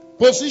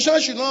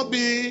 position should not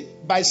be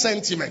by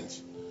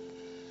sentiment.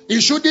 It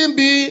shouldn't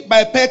be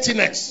by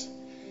pettiness.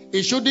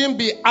 It shouldn't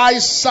be eye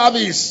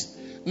service.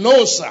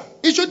 No, sir.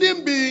 It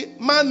shouldn't be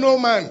man, no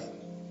man.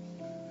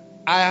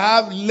 I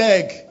have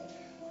leg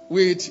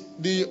with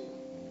the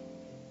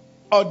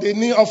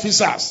ordaining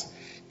officers.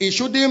 It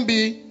shouldn't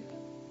be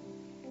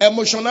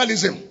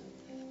emotionalism.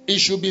 It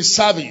should be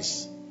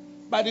service.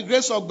 By the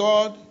grace of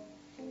God,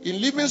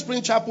 in Living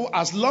Spring Chapel,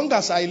 as long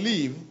as I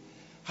live,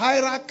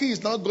 hierarchy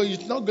is not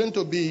going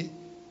to be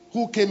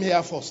who came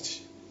here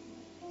first.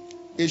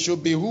 It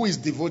should be who is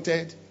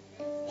devoted,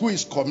 who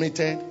is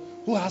committed,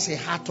 who has a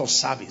heart of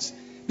service.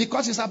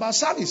 Because it's about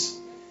service.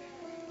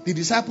 The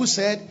disciples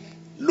said,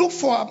 look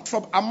for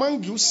from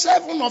among you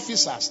 7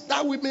 officers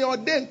that we may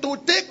ordain to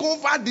take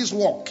over this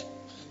work.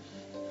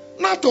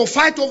 Not to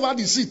fight over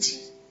the city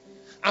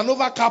and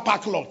over car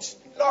park lots.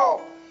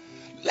 No.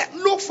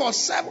 Look for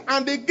 7.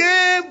 And they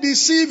gave the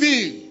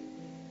CV.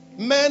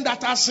 Men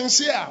that are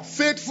sincere,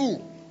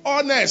 faithful,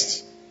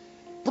 honest,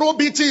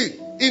 probity,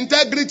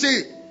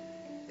 integrity,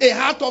 a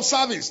heart of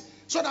service.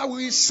 So that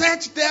we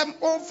set them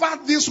over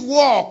this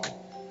work.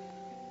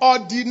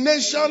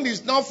 Ordination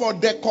is not for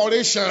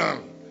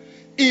decoration.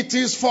 It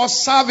is for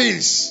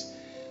service.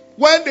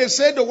 When they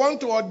say they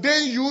want to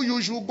ordain you,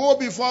 you should go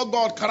before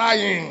God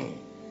crying,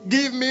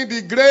 give me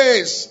the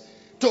grace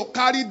to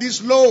carry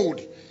this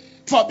load.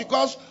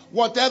 Because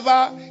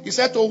whatever, he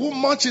said, to whom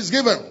much is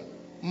given,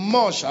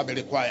 much shall be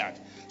required.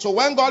 So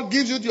when God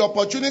gives you the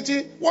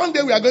opportunity, one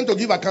day we are going to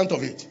give account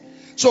of it.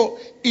 So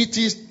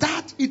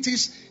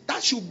that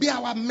should be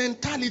our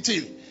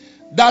mentality.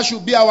 That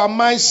should be our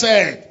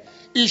mindset.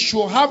 It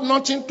should have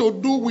nothing to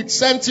do with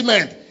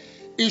sentiment.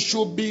 It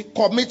should be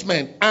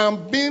commitment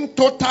and being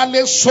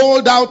totally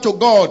sold out to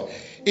God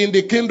in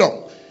the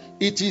kingdom.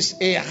 It is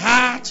a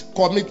heart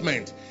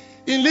commitment.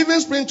 In Living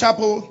Spring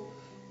Chapel,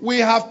 we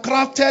have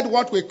crafted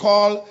what we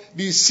call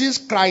the 6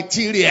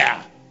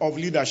 criteria of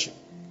leadership,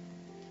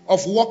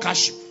 of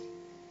workership.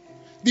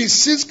 The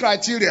 6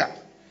 criteria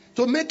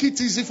to make it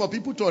easy for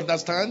people to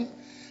understand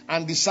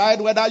and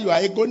decide whether you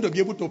are going to be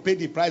able to pay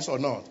the price or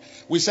not.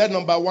 We said,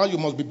 number 1, you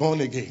must be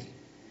born again.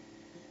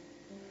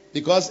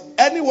 Because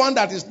anyone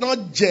that is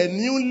not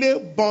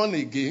genuinely born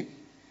again,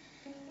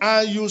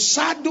 and you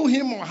saddle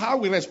him or her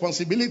with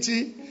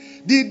responsibility,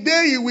 the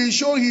day he will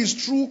show his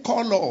true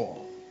color,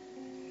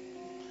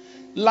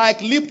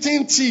 like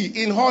Lipton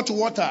tea in hot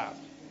water,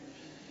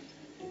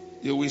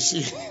 you will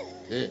see.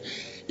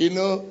 The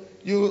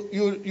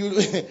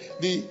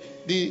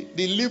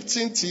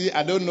Lipton tea,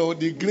 I don't know,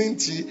 the green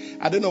tea,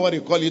 I don't know what they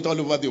call it all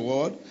over the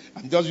world.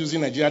 I'm just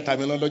using Nigerian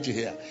terminology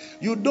here.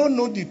 You don't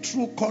know the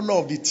true color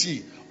of the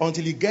tea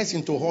until it gets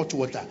into hot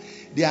water.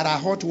 There are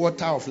hot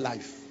water of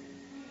life.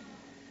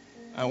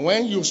 And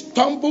when you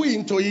stumble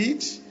into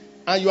it,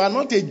 and you are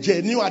not a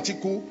genuine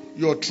article,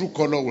 your true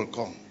color will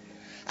come.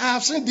 I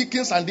have seen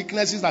deacons and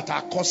deaconesses that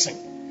are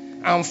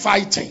cursing and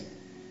fighting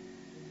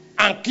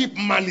and keep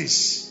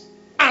malice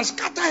and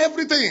scatter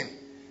everything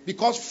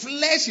because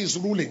flesh is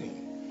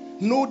ruling.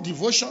 No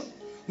devotion,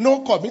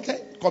 no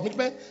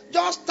commitment,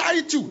 just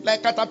title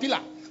like caterpillar.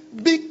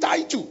 Big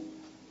title,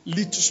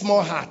 little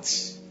small heart.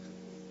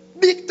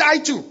 Big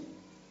title,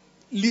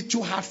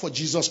 little heart for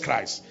Jesus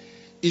Christ.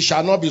 It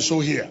shall not be so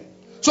here.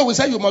 So we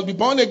say you must be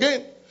born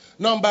again.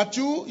 Number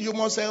 2, you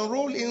must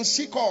enroll in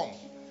SICOM.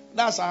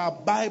 That's our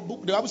Bible.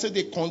 The Bible says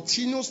they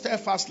continue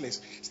steadfastly.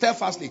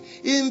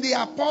 In the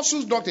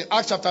Apostles' Doctrine,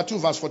 Acts chapter 2,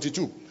 verse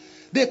 42.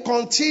 They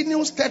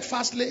continue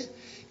steadfastly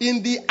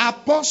in the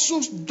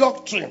Apostles'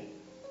 Doctrine.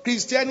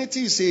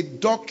 Christianity is a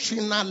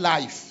doctrinal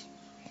life.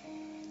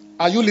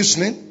 Are you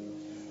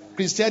listening?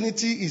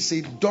 Christianity is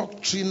a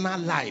doctrinal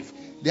life.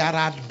 There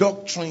are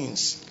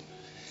doctrines.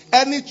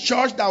 Any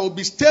church that will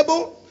be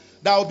stable,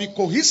 that will be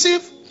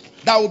cohesive,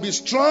 that will be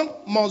strong,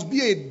 must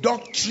be a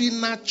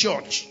doctrinal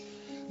church.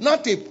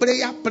 Not a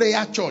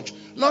prayer church.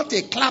 Not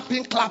a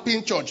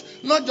clapping church.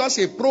 Not just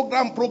a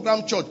program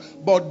church.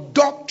 But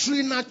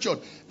doctrinal church.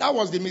 That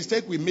was the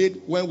mistake we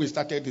made when we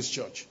started this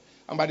church.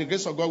 And by the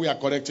grace of God, we are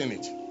correcting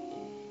it.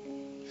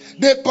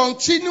 They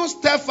continue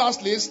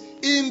steadfastly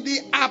in the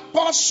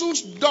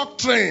Apostles'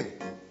 Doctrine.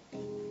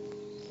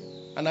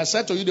 And I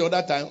said to you the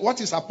other time, what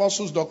is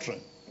Apostles'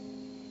 Doctrine?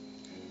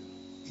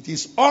 It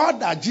is all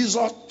that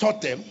Jesus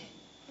taught them,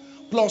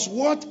 plus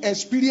what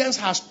experience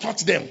has taught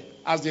them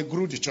as they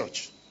grew the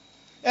church.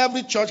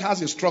 Every church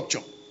has a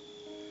structure.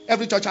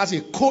 Every church has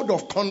a code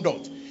of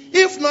conduct.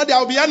 If not, there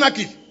will be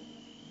anarchy.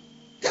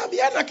 There will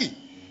be anarchy.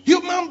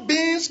 Human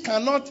beings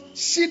cannot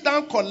sit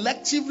down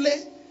collectively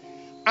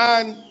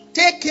and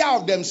take care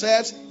of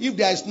themselves if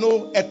there is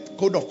no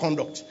code of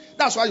conduct.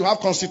 That's why you have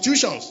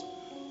constitutions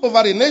over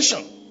a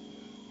nation.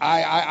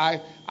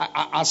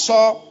 I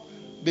saw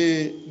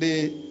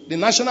the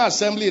National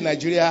Assembly in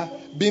Nigeria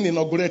being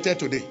inaugurated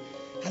today.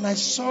 And I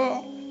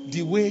saw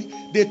the way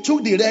they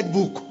took the red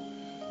book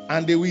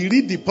and they will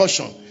read the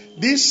portion.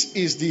 This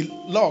is the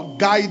law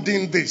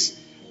guiding this.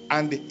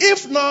 And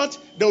if not,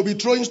 they will be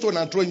throwing stones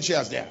and throwing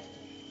chairs there.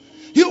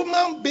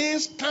 Human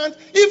beings can't,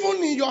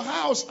 even in your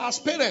house as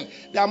parents,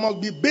 there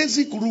must be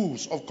basic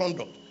rules of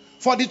conduct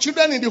for the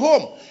children in the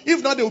home.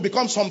 If not, they will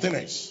become something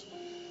else.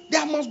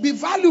 There must be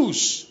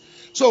values.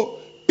 So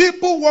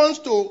people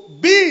want to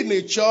be in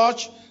a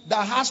church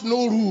that has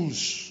no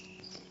rules,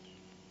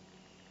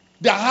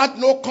 that has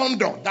no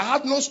conduct, that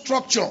has no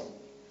structure.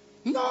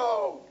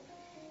 No.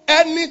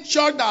 Any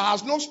church that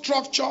has no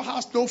structure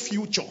has no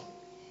future.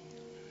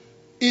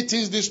 It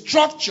is the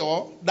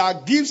structure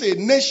that gives a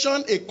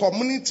nation, a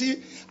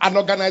community, an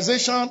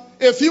organization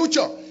a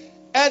future.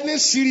 Any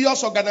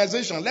serious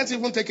organization, let's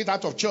even take it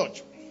out of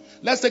church.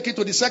 Let's take it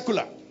to the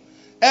secular.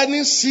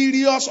 Any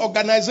serious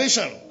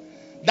organization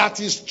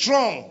that is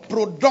strong,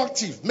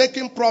 productive,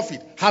 making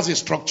profit, has a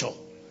structure.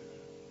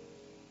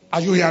 Are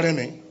you hearing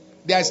me?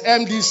 There is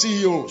MD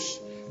CEOs.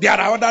 There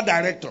are other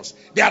directors.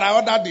 There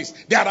are other this.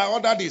 There are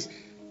other this.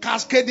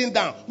 Cascading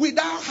down.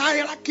 Without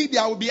hierarchy,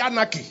 there will be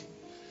anarchy.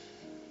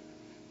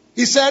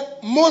 He said,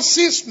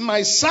 Moses,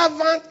 my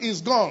servant,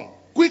 is gone.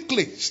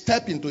 Quickly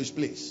step into his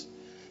place.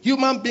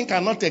 Human being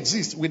cannot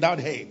exist without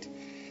head.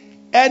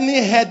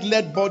 Any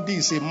head-led body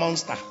is a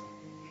monster.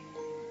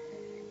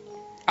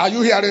 Are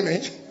you hearing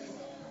me?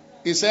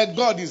 He said,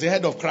 God is the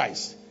head of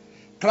Christ.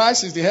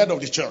 Christ is the head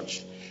of the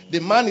church. The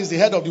man is the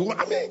head of the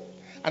woman.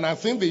 And I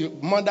think the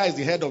mother is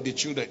the head of the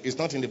children. It's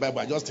not in the Bible.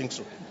 I just think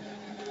so.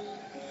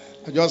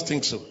 I just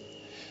think so.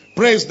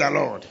 Praise the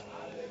Lord.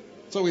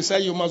 So we say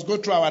you must go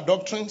through our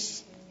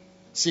doctrines.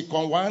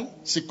 SICOM 1,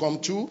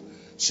 SICOM 2,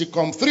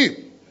 SICOM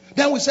 3.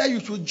 Then we say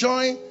you should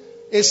join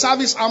a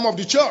service arm of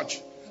the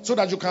church so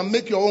that you can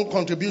make your own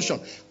contribution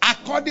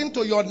according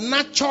to your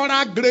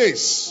natural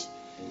grace,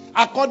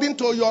 according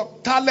to your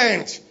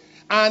talent.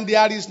 And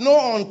there is no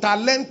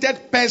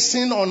untalented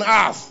person on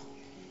earth.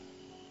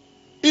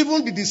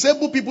 Even the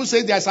disabled people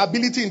say there is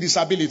ability in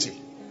disability.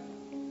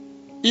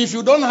 If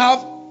you don't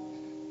have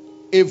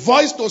a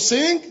voice to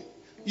sing,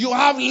 you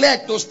have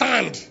leg to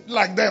stand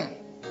like them.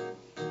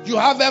 You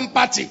have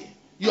empathy.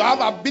 You have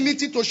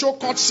ability to show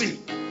courtesy.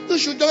 You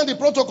should join the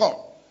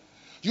protocol.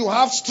 You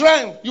have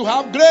strength. You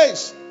have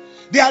grace.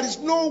 There is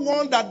no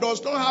one that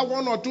does not have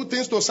one or two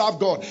things to serve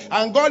God.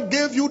 And God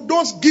gave you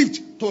those gifts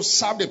to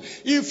serve Him.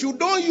 If you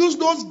don't use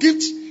those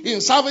gifts in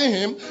serving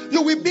Him,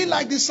 you will be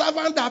like the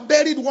servant that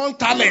buried one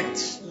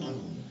talent.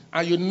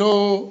 And you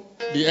know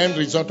the end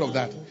result of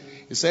that.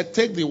 He said,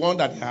 take the one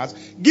that he has,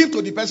 give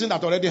to the person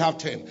that already have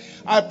 10.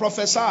 I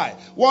prophesy,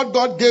 what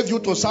God gave you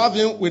to serve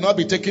Him will not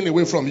be taken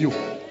away from you.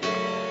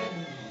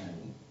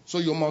 So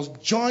you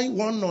must join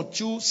one or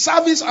two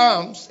service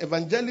arms,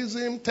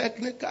 evangelism,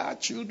 technical,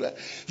 children.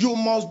 You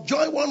must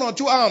join one or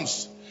two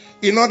arms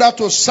in order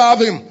to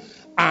serve Him.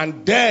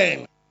 And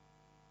then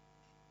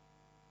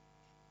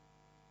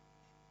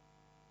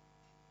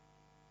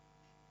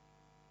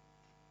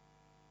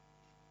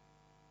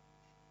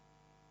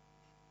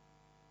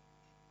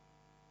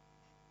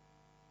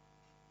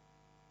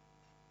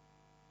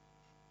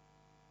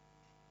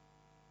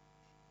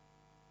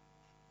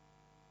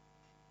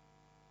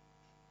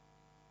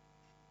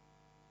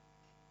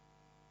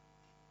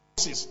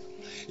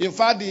in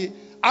fact, the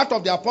Act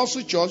of the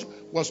Apostle Church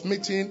was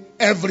meeting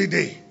every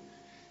day.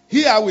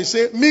 Here we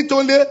say, meet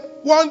only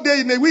one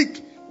day in a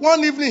week,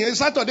 one evening, a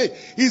Saturday.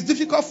 It's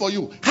difficult for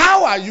you.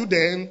 How are you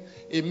then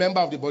a member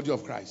of the body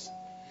of Christ?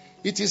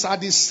 It is at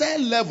the cell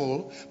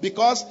level,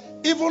 because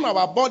even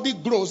our body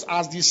grows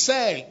as the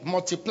cell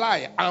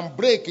multiply and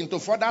break into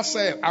further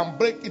cell and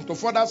break into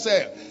further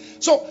cell.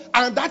 So,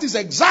 and that is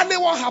exactly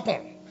what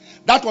happened.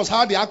 That was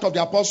how the Act of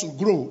the Apostles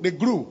grew. They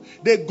grew.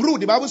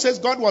 The Bible says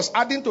God was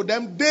adding to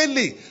them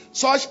daily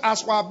such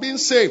as were being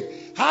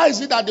saved. How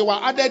is it that they were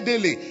added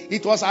daily?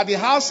 It was at the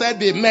house that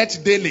they met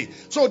daily.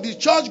 So the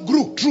church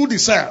grew through the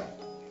cell.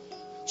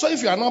 So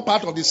if you are not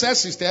part of the cell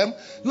system,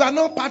 you are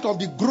not part of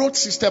the growth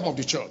system of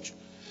the church.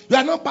 You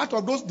are not part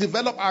of those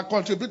developed and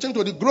contributing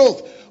to the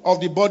growth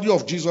of the body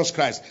of Jesus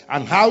Christ.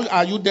 And how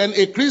are you then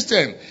a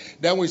Christian?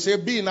 Then we say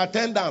be in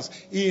attendance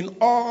in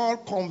all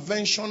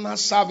conventional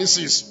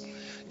services.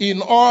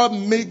 In all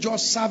major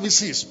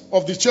services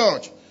of the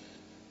church.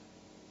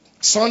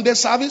 Sunday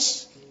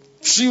service,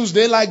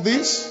 Tuesday like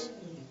this,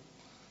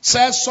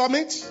 cell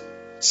summit,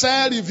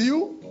 cell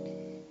review,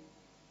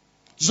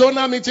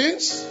 zonal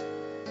meetings,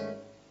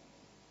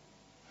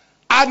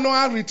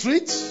 annual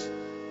retreat,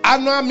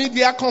 annual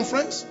media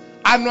conference,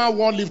 annual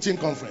world lifting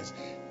conference.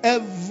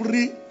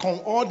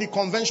 All the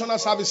conventional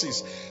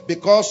services,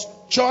 because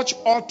church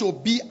ought to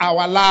be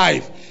our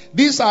life.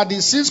 These are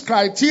the 6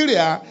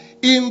 criteria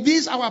in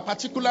this our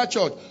particular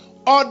church.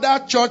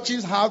 Other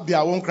churches have their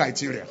own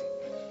criteria.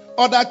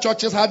 Other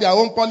churches have their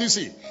own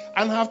policy.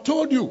 And I've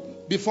told you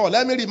before,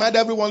 let me remind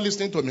everyone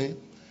listening to me.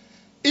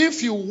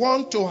 If you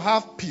want to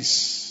have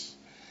peace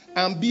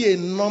and be a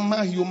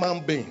normal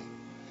human being,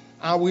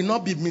 and will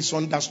not be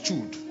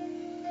misunderstood,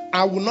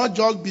 and will not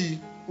just be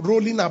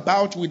rolling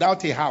about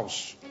without a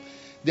house,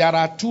 there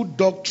are 2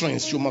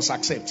 doctrines you must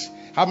accept.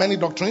 How many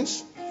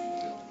doctrines?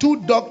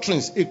 2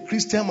 doctrines a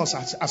Christian must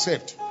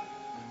accept.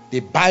 The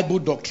Bible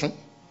doctrine,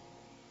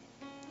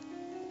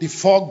 the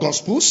 4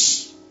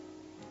 Gospels,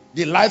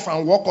 the life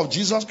and work of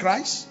Jesus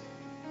Christ,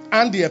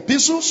 and the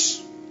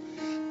epistles.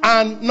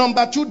 And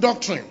number 2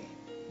 doctrine,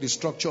 the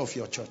structure of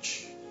your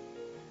church.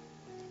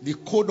 The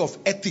code of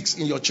ethics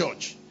in your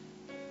church.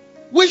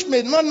 Which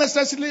may not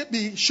necessarily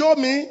be show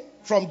me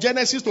from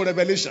Genesis to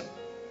Revelation.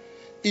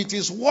 It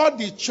is what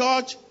the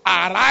church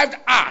arrived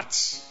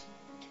at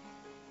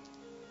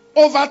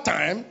over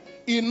time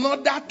in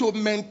order to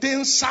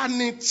maintain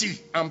sanity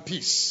and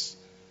peace.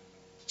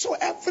 So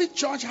every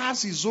church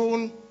has its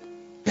own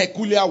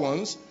peculiar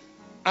ones.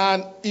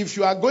 And if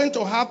you are going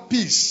to have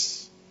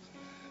peace,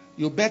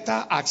 you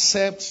better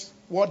accept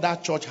what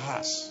that church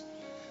has.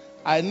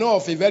 I know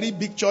of a very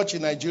big church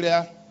in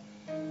Nigeria.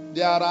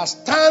 There are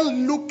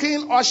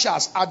stand-looking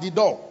ushers at the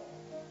door.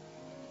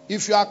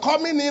 If you are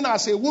coming in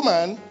as a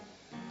woman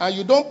and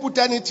you don't put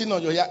anything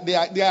on your hair,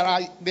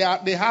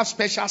 they have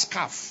special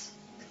scarf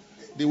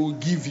they will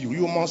give you.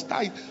 You must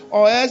tie,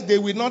 or else they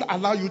will not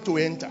allow you to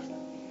enter.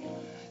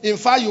 In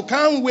fact, you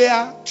can't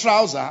wear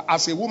trousers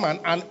as a woman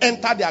and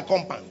enter their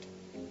compound.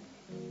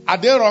 Are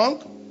they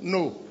wrong?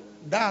 No.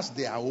 That's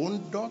their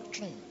own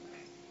doctrine.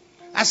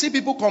 I see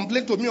people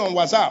complain to me on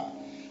WhatsApp.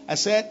 I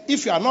said,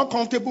 if you are not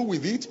comfortable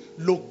with it,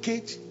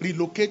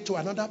 relocate to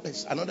another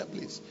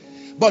place.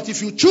 But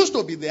if you choose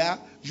to be there,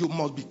 you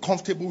must be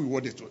comfortable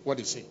with what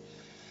they say.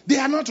 They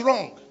are not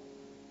wrong.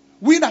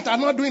 We that are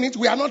not doing it,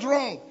 we are not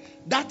wrong.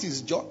 That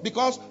is just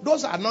because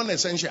those are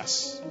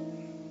non-essentials.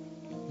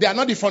 They are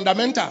not the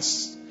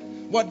fundamentals.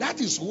 But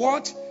that is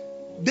what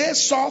they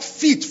saw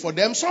fit for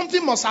them.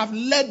 Something must have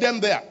led them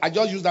there. I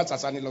just use that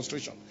as an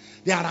illustration.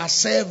 There are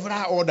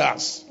several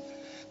others.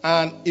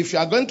 And if you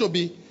are going to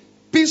be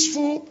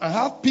peaceful and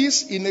have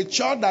peace in a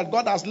church that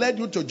God has led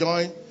you to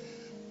join,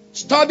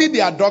 study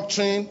their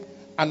doctrine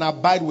and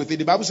abide with it.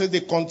 The Bible says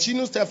they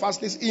continue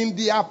steadfastly in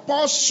the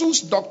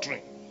apostles'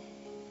 doctrine.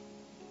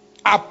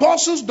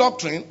 Apostles'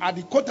 doctrine are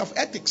the code of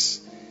ethics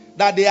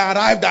that they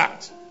arrived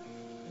at.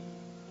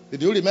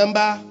 Did you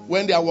remember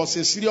when there was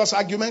a serious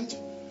argument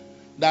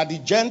that the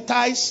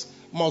Gentiles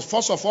must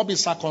first of all be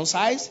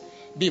circumcised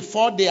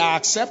before they are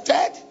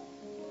accepted?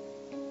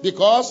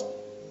 Because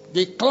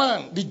the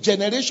clan, the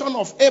generation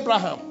of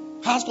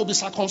Abraham has to be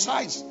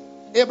circumcised.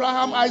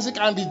 Abraham, Isaac,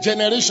 and the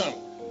generation.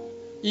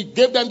 He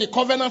gave them the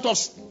covenant of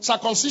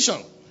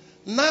circumcision.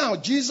 Now,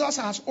 Jesus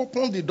has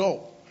opened the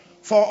door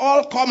for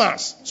all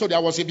comers. So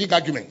there was a big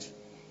argument.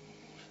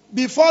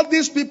 Before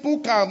these people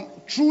can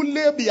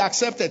truly be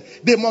accepted,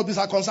 they must be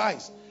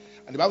circumcised.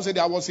 And the Bible said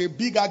there was a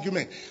big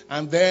argument.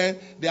 And then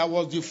there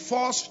was the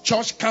first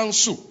church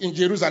council in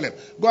Jerusalem.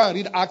 Go and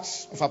read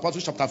Acts of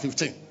Apostles chapter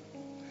 15.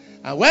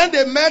 And when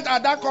they met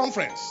at that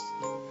conference,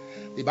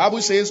 the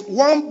Bible says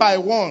one by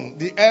one,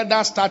 the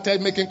elders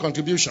started making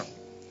contribution.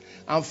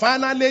 And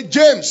finally,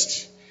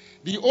 James,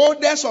 the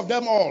oldest of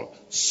them all,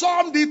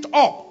 summed it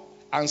up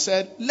and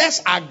said,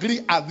 let's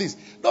agree at this.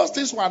 Those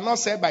things were not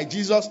said by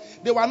Jesus.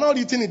 They were not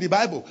written in the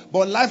Bible.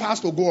 But life has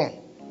to go on.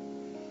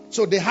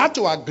 So they had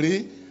to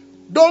agree.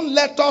 Don't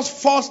let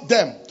us force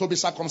them to be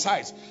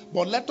circumcised.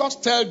 But let us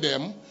tell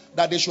them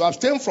that they should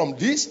abstain from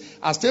this,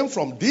 abstain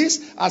from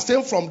this,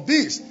 abstain from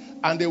this.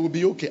 And they will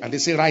be okay. And they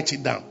say, write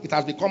it down. It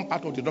has become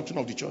part of the doctrine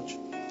of the church.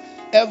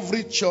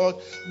 Every church,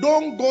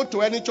 don't go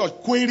to any church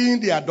querying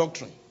their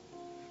doctrine.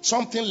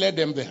 Something led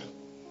them there.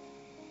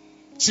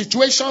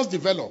 Situations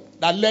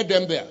developed that led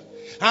them there.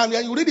 And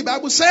when you read the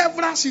Bible,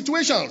 several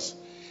situations.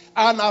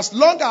 And as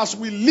long as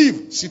we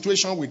live,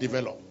 situations will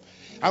develop.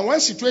 And when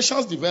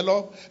situations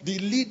develop, the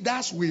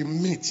leaders will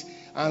meet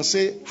and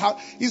say,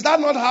 is that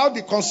not how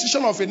the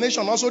constitution of a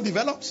nation also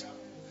develops?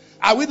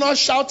 Are we not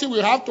shouting we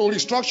have to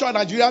restructure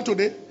Nigeria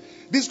today?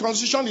 This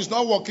constitution is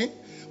not working.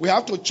 We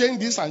have to change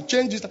this and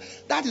change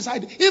this. That is how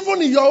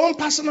even in your own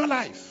personal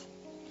life,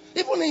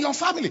 even in your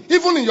family,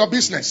 even in your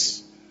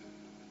business.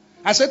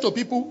 I say to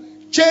people,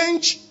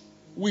 change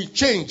will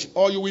change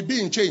or you will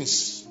be in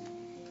chains.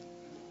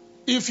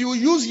 If you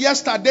use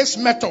yesterday's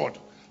method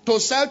to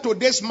sell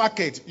today's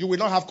market, you will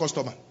not have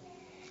customer.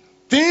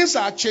 Things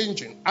are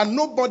changing and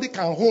nobody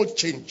can hold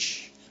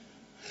change.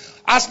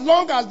 As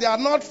long as there are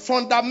not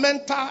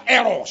fundamental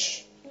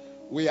errors,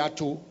 we are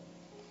to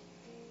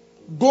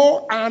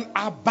go and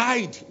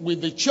abide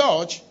with the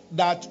church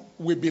that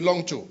we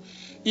belong to.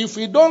 If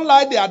we don't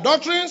like their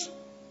doctrines,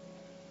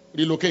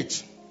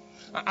 relocate.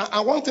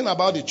 And one thing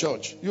about the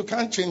church, you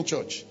can't change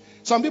church.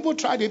 Some people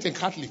tried it in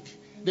Catholic.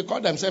 They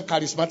call themselves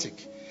charismatic.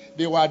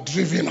 They were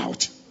driven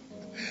out.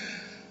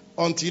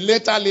 Until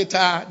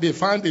later, they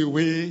found a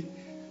way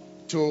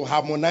to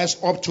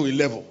harmonize up to a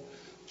level.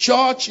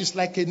 Church is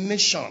like a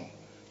nation.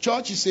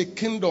 Church is a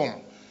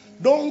kingdom.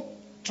 Don't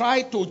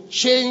try to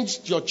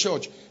change your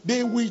church,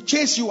 they will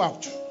chase you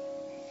out.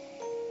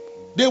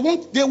 They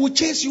will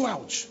chase you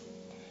out.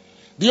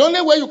 The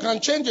only way you can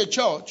change a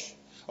church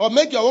or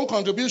make your own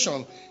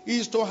contribution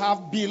is to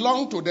have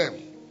belonged to them.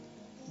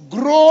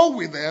 Grow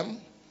with them.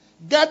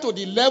 Get to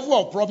the level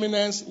of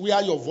prominence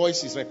where your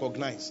voice is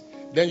recognized.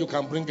 Then you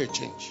can bring a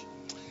change.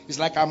 It's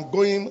like I'm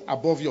going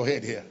above your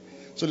head here.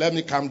 So let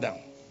me calm down.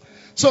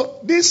 So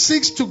these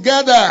 6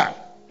 together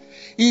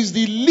is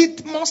the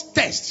litmus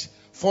test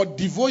for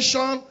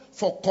devotion,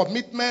 for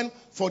commitment,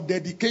 for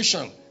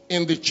dedication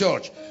in the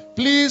church.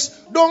 Please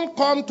don't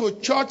come to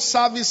church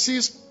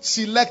services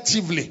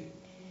selectively.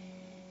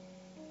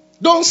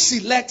 Don't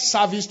select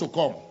service to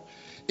come.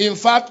 In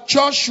fact,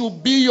 church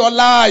should be your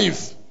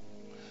life.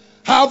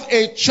 Have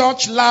a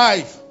church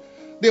life.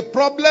 The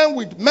problem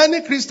with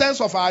many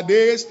Christians of our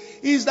days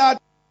is that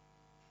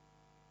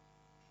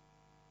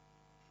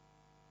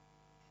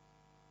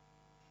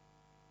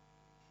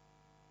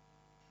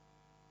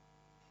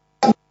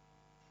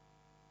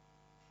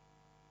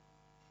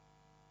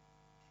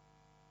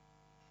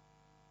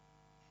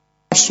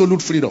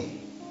absolute freedom.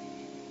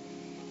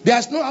 There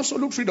is no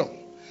absolute freedom.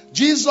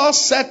 Jesus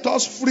set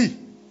us free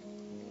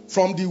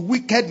from the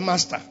wicked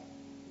master,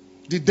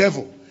 the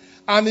devil.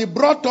 And he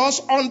brought us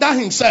under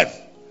himself.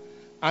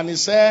 And he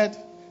said,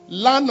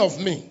 learn of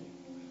me,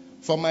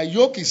 for my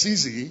yoke is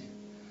easy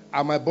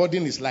and my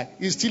burden is light.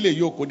 It's still a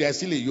yoke. There is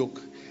still a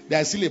yoke. There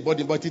is still a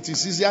burden, but it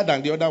is easier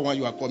than the other one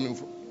you are coming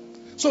from.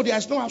 So there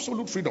is no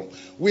absolute freedom.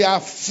 We are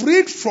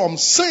freed from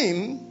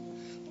sin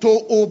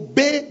to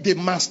obey the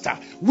master.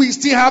 We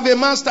still have a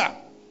master.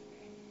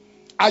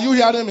 Are you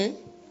hearing me?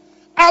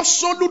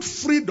 Absolute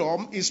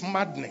freedom is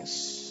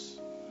madness.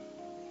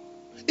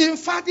 In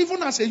fact,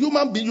 even as a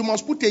human being, you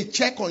must put a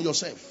check on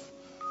yourself.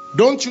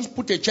 Don't you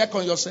put a check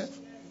on yourself?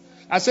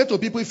 I say to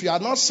people, if you are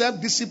not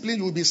self-disciplined,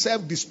 you will be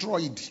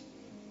self-destroyed.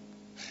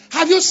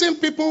 Have you seen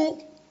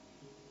people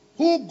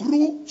who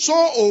grew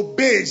so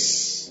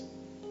obese?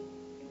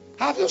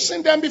 Have you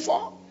seen them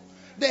before?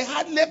 They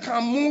hardly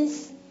can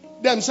move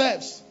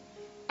themselves.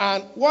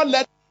 And what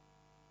led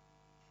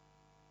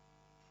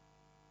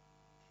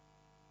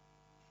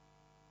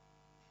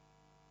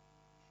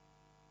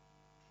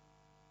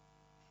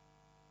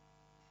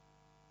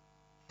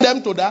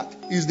them to that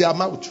is their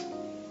mouth.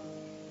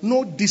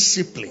 No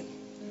discipline.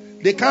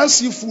 They can't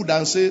see food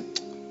and say,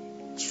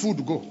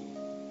 food go.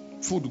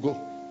 Food go.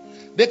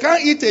 They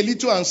can't eat a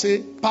little and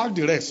say, pack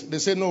the rest. They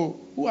say, no,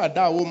 who are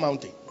that old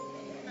mountain?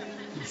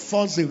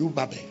 Falls the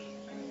Zerubbabel.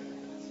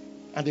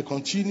 And they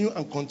continue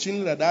and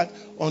continue like that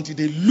until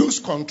they lose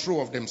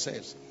control of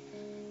themselves.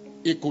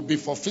 It could be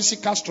for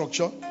physical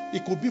structure.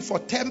 It could be for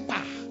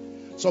temper.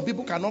 Some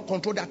people cannot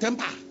control their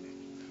temper.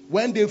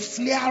 When they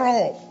flare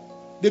up,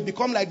 they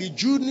become like the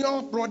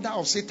junior brother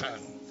of Satan.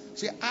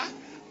 Say,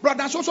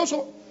 brother,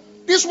 so.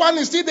 This one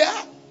is still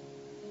there.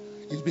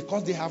 It's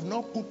because they have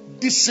not put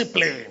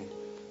discipline.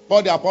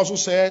 Paul the apostle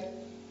said,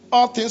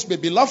 all things may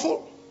be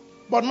lawful,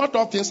 but not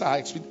all things are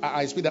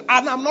expedient.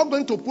 And I'm not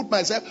going to put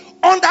myself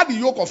under the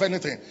yoke of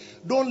anything.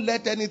 Don't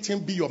let anything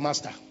be your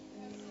master.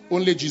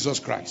 Only Jesus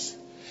Christ.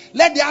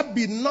 Let there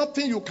be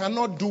nothing you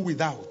cannot do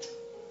without.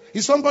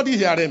 Is somebody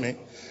hearing me?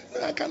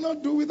 I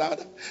cannot do without.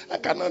 I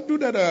cannot do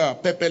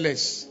that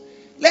pepperless.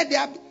 Let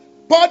there be.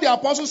 Paul the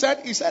apostle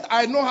said, he said,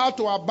 I know how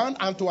to abound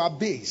and to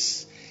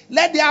abase.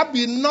 Let there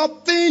be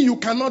nothing you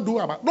cannot do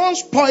about. Don't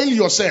spoil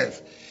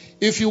yourself.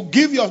 If you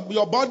give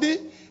your body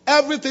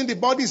everything the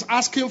body is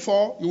asking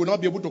for, you will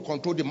not be able to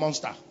control the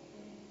monster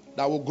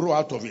that will grow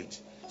out of it.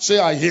 Say,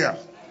 I hear.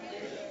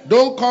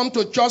 Don't come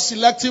to church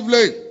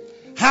selectively.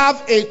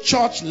 Have a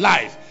church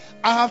life.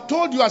 I have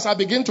told you as I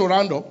begin to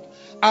round up,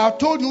 I have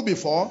told you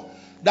before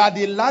that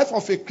the life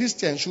of a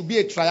Christian should be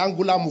a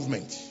triangular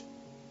movement.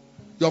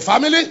 Your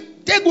family,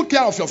 take good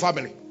care of your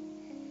family.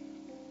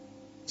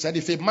 Said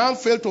if a man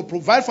failed to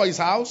provide for his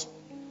house,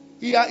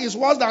 he is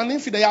worse than an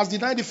infidel. He has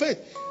denied the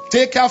faith.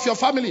 Take care of your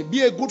family.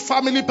 Be a good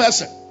family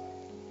person.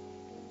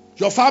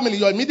 Your family,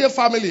 your immediate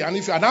family, and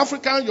if you're an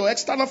African, your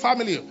external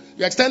family,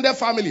 your extended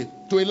family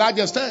to a large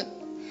extent.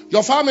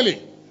 Your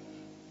family,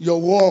 your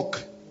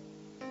work.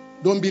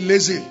 Don't be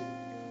lazy.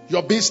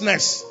 Your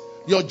business,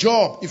 your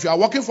job. If you are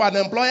working for an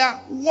employer,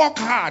 work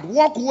hard,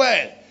 work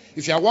well.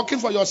 If you are working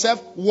for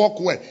yourself, work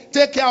well.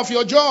 Take care of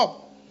your job,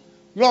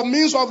 your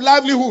means of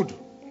livelihood.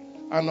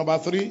 And number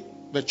 3,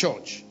 the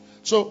church.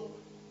 So,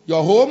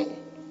 your home,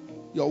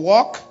 your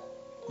work,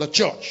 the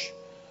church.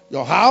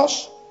 Your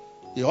house,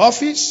 the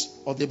office,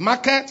 or the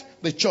market,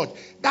 the church.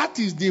 That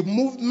is the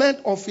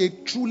movement of a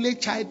true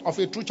child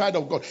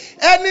of God.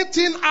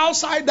 Anything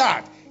outside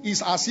that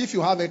is as if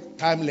you have a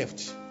time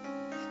left.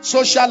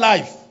 Social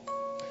life,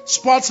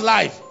 sports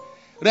life,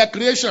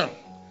 recreation,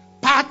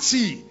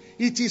 party.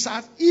 It is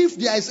as if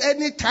there is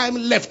any time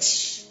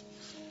left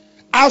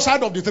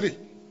outside of the 3.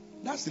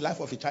 That's the life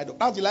of a child.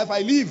 That's the life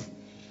I live.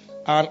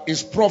 And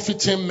it's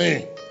profiting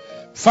me.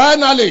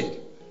 Finally,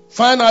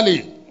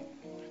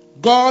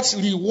 God's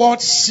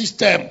reward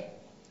system.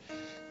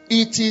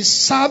 It is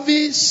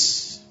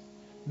service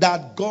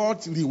that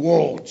God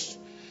rewards.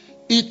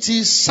 It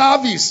is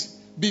service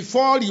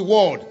before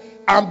reward,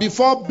 and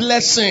before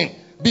blessing,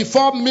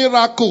 before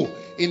miracle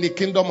in the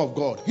kingdom of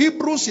God.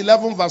 Hebrews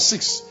 11 verse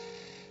 6.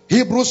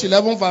 Hebrews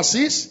 11 verse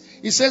 6.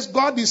 It says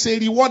God is a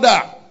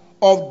rewarder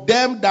of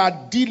them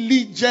that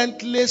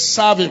diligently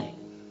serve him,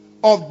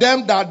 of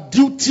them that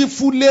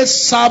dutifully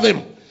serve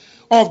him,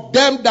 of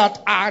them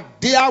that are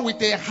there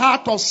with a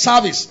heart of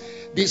service.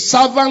 The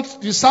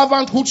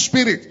servanthood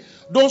spirit,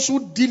 those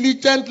who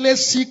diligently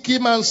seek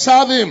him and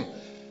serve him.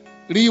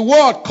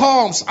 Reward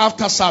comes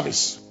after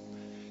service.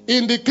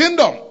 In the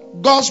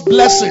kingdom, God's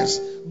blessings,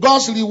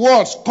 God's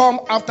rewards come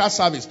after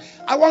service.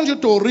 I want you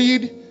to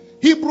read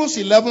Hebrews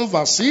 11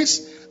 verse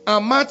 6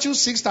 and Matthew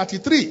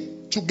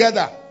 6:33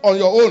 together on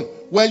your own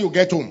when you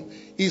get home.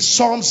 It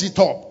sums it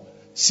up.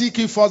 Seek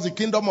ye first the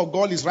kingdom of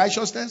God, his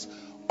righteousness.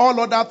 All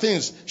other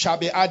things shall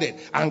be added.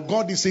 And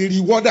God is a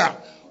rewarder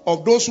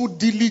of those who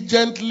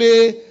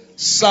diligently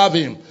serve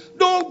him.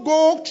 Don't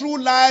go through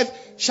life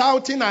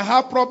shouting, I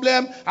have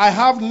problem, I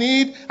have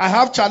need, I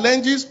have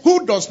challenges.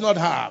 Who does not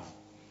have?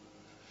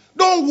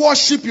 Don't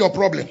worship your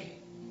problem.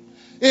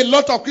 A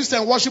lot of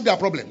Christians worship their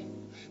problem.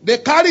 They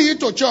carry it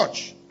to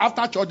church.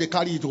 After church, they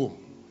carry it home.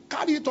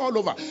 Carry it all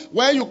over.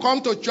 When you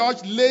come to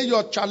church, lay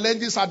your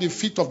challenges at the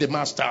feet of the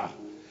master.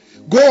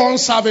 Go on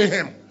serving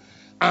him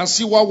and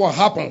see what will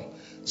happen.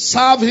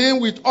 Serve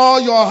him with all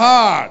your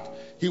heart.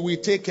 He will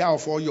take care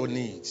of all your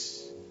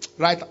needs.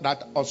 Write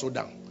that also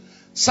down.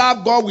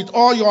 Serve God with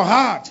all your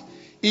heart.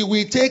 He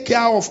will take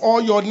care of all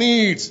your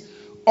needs.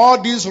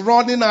 All this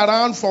running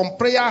around from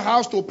prayer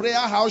house to prayer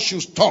house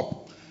should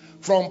stop.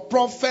 From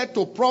prophet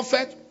to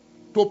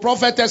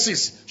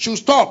prophetesses should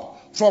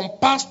stop. From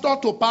pastor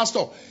to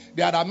pastor.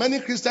 There are many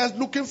Christians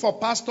looking for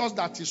pastors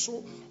that is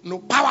so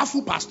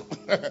powerful pastor.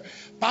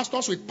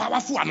 Pastors with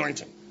powerful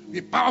anointing.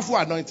 With powerful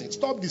anointing.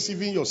 Stop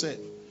deceiving yourself.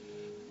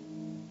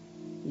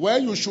 Where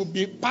you should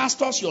be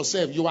pastors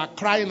yourself, you are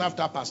crying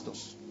after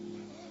pastors.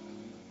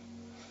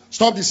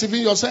 Stop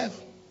deceiving yourself.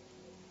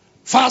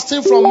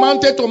 Fasting from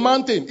mountain to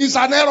mountain is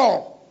an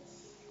error.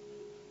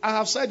 I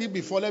have said it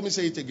before. Let me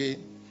say it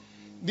again.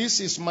 This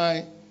is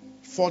my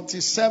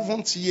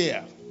 47th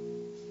year.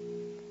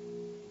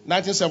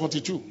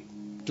 1972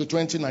 to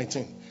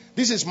 2019.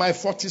 This is my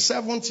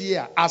 47th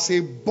year as a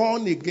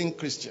born-again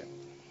Christian.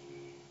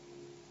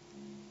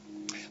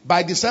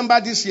 By December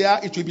this year,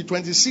 it will be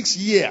 26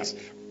 years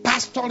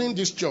pastoring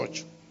this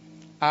church.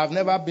 I have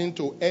never been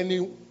to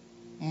any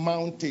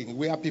mountain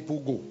where people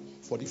go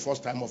for the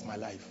first time of my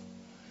life.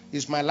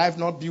 Is my life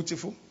not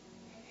beautiful?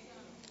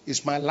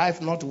 Is my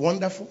life not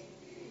wonderful?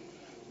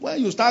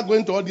 When you start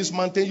going to all these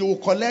mountains, you will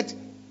collect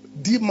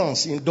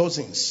demons in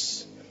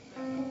dozens.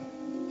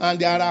 And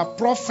there are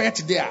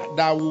prophets there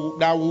that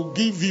will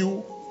give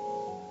you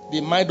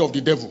the mind of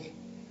the devil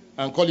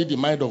and call it the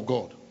mind of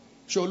God.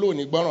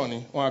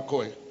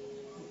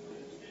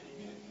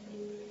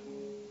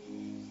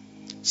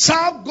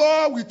 Serve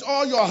God with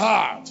all your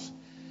heart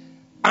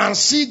and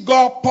see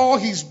God pour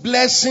his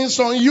blessings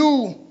on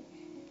you.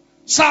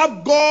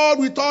 Serve God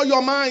with all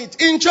your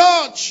might in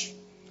church,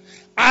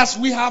 as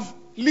we have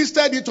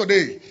listed it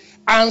today,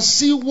 and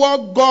see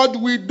what God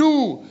will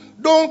do.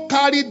 Don't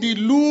carry the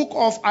look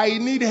of I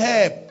need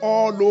help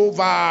all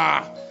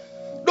over.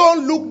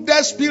 Don't look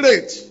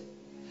desperate.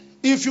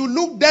 If you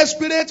look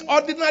desperate,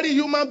 ordinary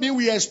human being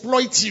will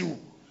exploit you.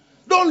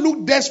 Don't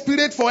look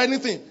desperate for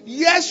anything.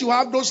 Yes, you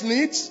have those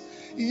needs.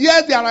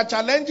 Yes, there are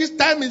challenges.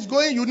 Time is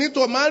going. You need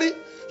to marry.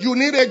 You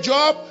need a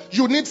job.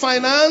 You need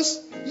finance.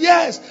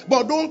 Yes,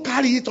 but don't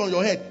carry it on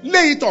your head.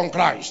 Lay it on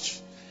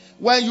Christ.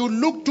 When you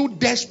look too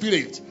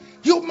desperate,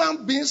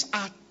 human beings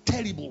are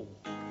terrible.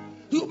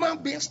 Human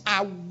beings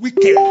are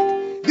wicked.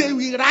 They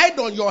will ride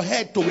on your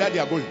head to where they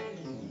are going.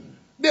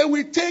 They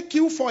will take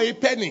you for a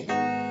penny.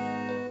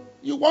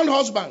 You want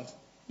husband?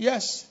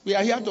 Yes, we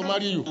are here to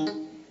marry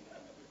you.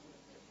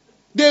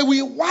 They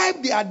will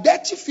wipe their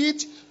dirty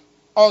feet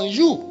on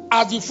you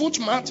as the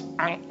footmat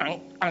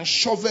and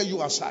shovel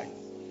you aside.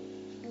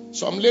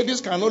 Some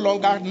ladies can no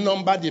longer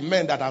number the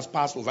men that has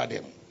passed over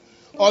them.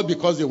 All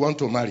because they want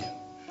to marry.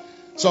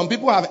 Some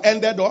people have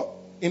ended up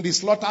in the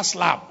slaughter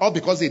slab. All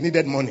because they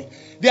needed money.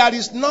 There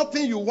is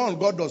nothing you want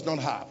God does not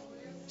have.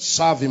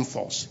 Serve him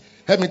first.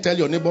 Let me tell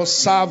your neighbor,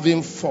 serve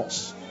him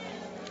first.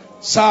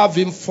 Serve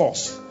him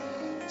first.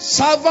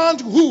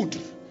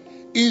 Servanthood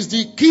is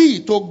the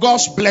key to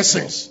God's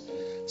blessings.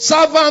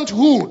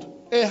 Servanthood,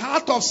 a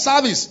heart of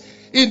service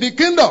in the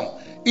kingdom,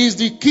 is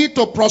the key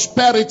to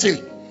prosperity.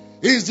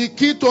 Is the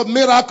key to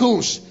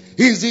miracles.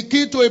 Is the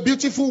key to a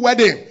beautiful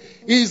wedding.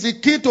 Is the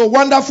key to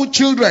wonderful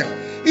children.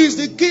 Is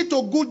the key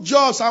to good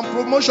jobs and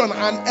promotion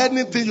and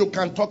anything you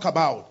can talk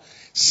about.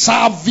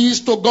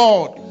 Service to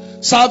God.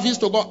 Service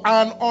to God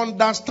and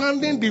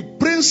understanding the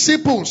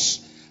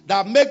principles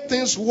that make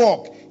things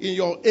work in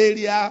your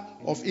area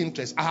of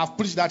interest. I have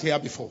preached that here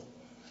before.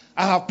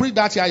 I have preached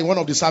that here in one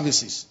of the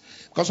services.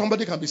 Because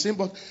somebody can be saying,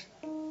 but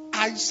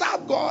I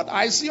serve God.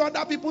 I see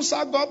other people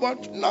serve God,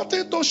 but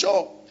nothing to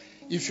show.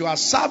 If you are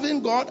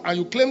serving God and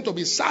you claim to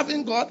be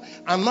serving God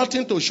and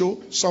nothing to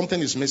show, something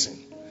is missing.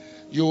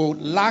 You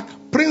lack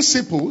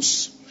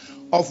principles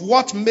of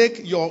what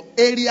make your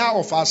area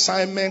of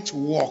assignment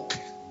work.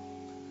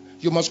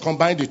 You must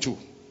combine the two.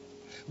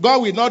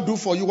 God will not do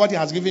for you what he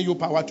has given you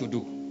power to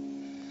do.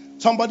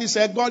 Somebody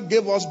said God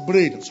gave us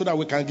brain so that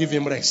we can give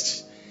him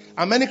rest.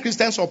 And many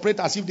Christians operate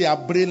as if they are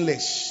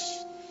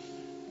brainless.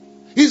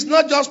 It's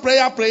not just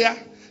prayer.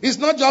 It's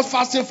not just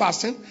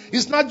fasting.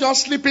 It's not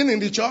just sleeping in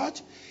the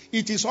church.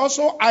 It is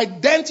also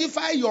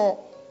identify your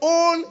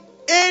own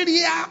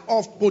area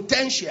of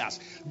potentials.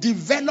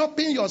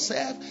 Developing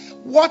yourself.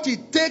 What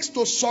it takes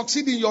to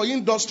succeed in your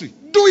industry.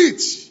 Do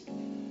it.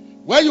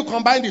 Where you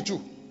combine the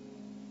two.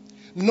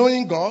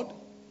 Knowing God,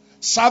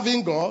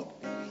 serving God,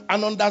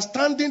 and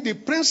understanding the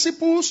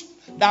principles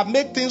that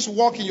make things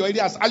work in your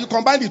areas. And you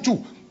combine the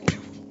two.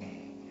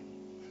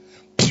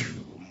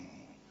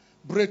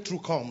 Breakthrough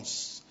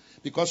comes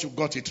because you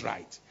got it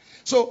right.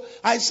 So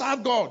I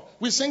serve God.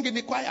 We sing in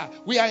the choir.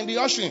 We are in the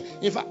ushering.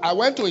 In fact, I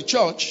went to a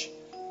church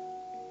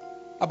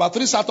about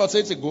 3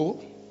 Saturdays ago.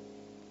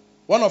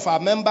 One of our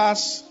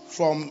members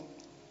from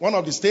one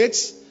of the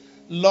states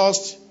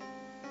lost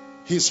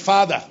his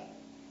father.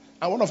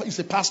 And he's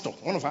a pastor.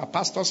 One of our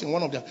pastors in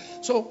one of the.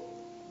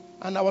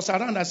 And I was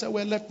around. I said,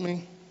 well, let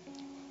me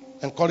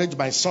encourage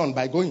my son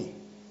by going.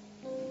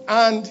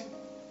 And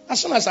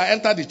as soon as I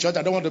entered the church,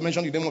 I don't want to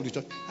mention the name of the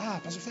church.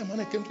 Pastor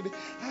Fairman came today.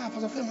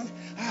 Pastor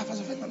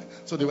Fairman.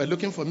 So they were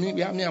looking for me.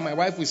 Me and my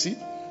wife, we see.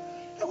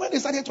 And when they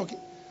started talking,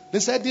 they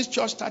said this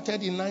church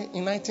started in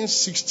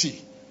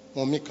 1960.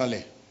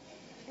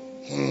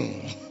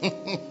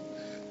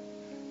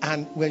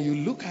 And when you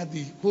look at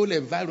the whole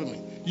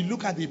environment, you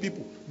look at the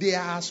people, they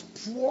are as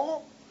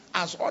poor,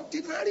 as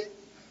ordinary.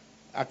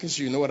 At least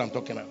you know what I'm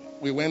talking about.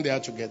 We went there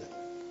together.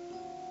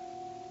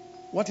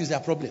 What is their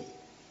problem?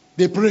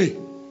 They pray.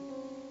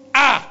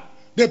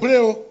 They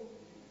pray.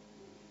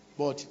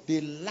 But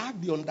they lack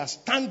the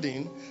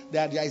understanding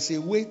that there is a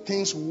way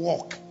things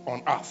work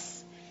on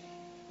earth.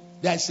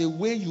 There is a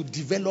way you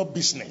develop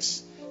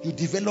business. You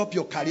develop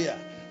your career.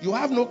 You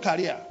have no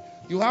career.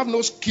 You have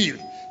no skill.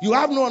 You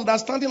have no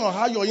understanding of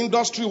how your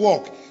industry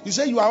works. You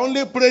say you are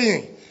only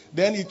praying.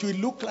 Then it will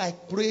look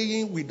like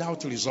praying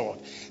without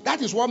result.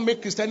 That is what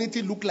makes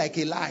Christianity look like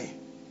a lie.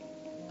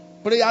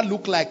 Prayer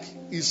look like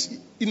it's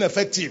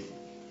ineffective.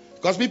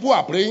 Because people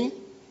are praying,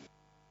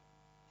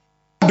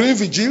 doing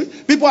vigil,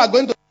 people are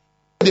going to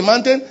the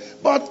mountain,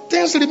 but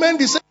things remain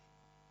the same.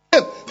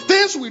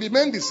 Things will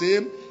remain the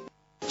same.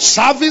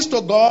 Service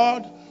to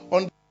God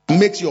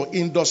makes your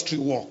industry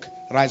work.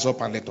 Rise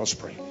up and let us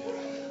pray.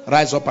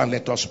 Rise up and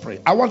let us pray.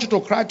 I want you to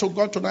cry to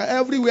God tonight,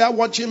 everywhere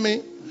watching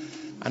me.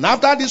 And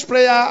after this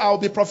prayer, I'll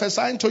be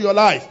prophesying to your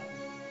life.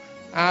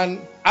 And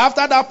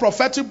after that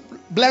prophetic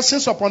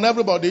blessings upon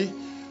everybody,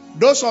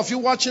 those of you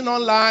watching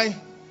online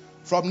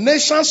from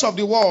nations of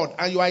the world,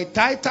 and you are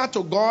entitled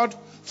to God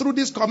through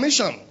this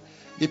commission,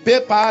 the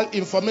PayPal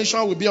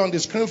information will be on the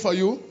screen for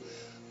you.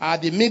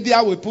 The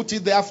media will put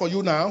it there for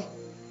you now.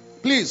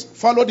 Please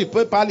follow the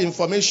PayPal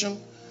information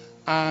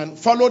and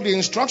follow the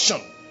instruction.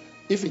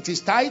 If it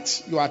is tithe,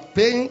 you are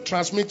paying,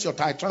 transmit your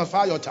tithe,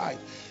 transfer your tithe.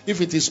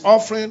 If it is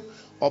offering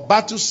or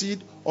battle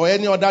seed or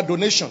any other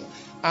donation.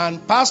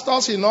 And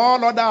pastors in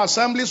all other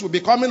assemblies will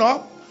be coming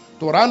up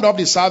to round up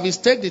the service,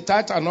 take the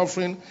tithe and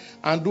offering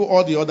and do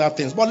all the other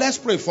things. But let's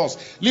pray first.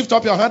 Lift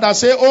up your hand and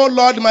say, oh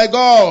Lord my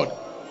God,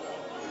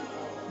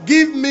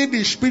 give me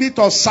the spirit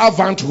of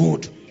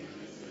servanthood.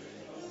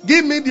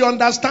 Give me the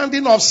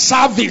understanding of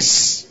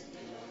service.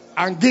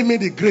 And give me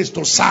the grace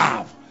to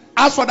serve.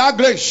 As for that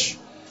grace,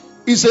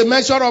 it's a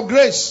measure of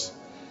grace.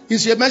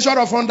 It's a measure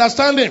of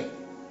understanding.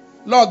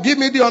 Lord, give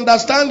me the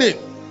understanding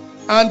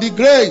and the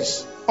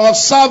grace of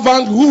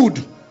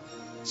servanthood.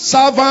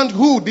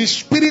 Servanthood, the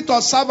spirit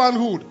of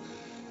servanthood.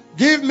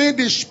 Give me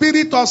the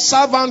spirit of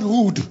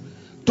servanthood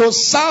to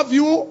serve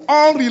you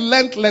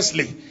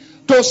unrelentlessly,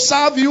 to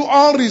serve you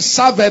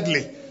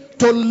unreservedly,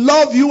 to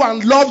love you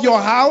and love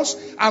your house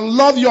and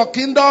love your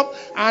kingdom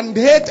and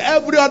hate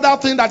every other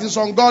thing that is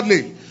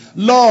ungodly.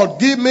 Lord,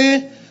 give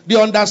me the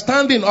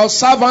understanding of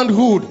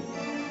servanthood.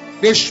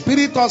 The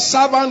spirit of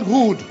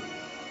servanthood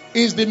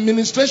is the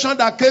ministration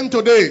that came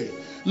today.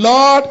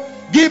 Lord,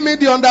 give me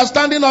the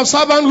understanding of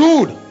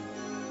servanthood.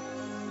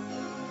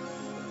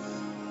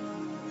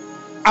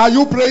 Are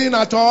you praying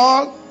at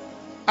all?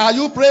 Are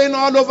you praying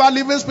all over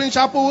Living Spring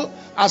Chapel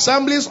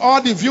assemblies,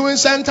 all the viewing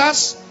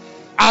centers?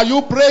 Are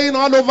you praying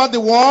all over the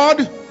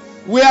world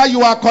where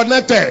you are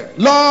connected?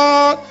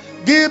 Lord,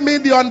 give me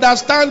the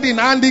understanding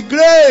and the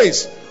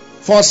grace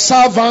for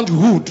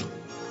servanthood.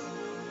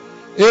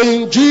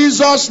 In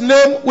Jesus'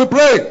 name we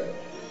pray.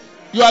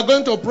 You are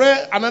going to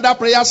pray another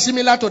prayer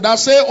similar to that.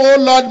 Say, oh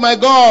Lord my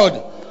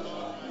God,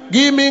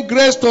 give me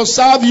grace to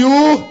serve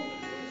you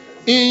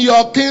in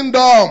your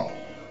kingdom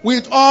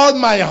with all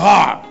my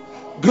heart.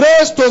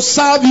 Grace to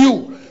serve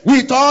you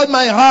with all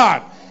my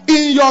heart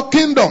in your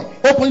kingdom.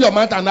 Open your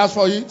mouth and ask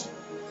for it.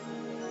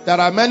 There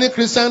are many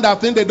Christians that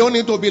think they don't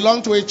need to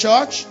belong to a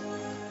church.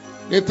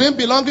 They think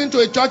belonging to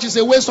a church is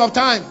a waste of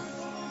time.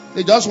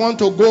 They just want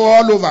to go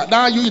all over.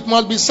 Now it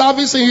must be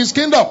service in his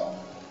kingdom.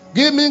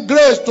 Give me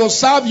grace to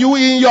serve you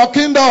in your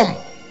kingdom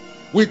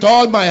with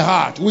all my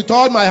heart. With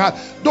all my heart.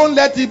 Don't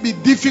let it be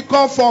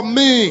difficult for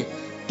me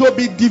to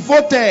be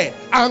devoted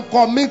and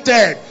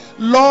committed.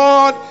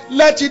 Lord,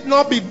 let it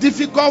not be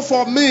difficult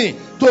for me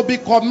to be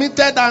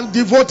committed and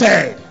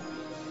devoted.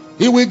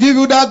 He will give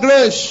you that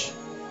grace.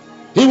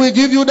 He will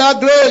give you that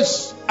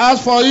grace.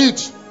 Ask for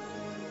it.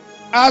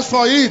 Ask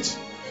for it.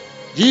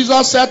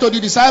 Jesus said to the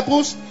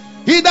disciples,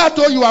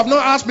 hitherto you have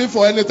not asked me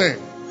for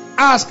anything.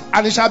 Ask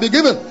and it shall be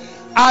given.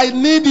 I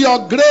need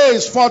your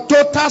grace for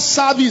total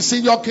service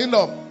in your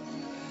kingdom.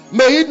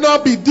 May it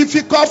not be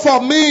difficult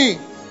for me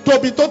to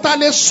be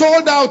totally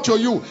sold out to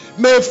you.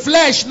 May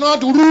flesh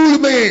not rule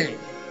me.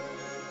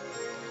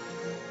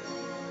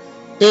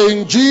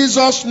 In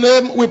Jesus'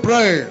 name we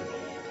pray.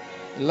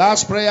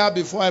 Last prayer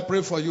before I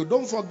pray for you.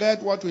 Don't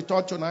forget what we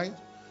taught tonight.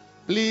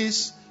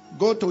 Please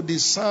go to the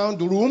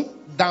sound room.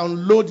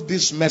 Download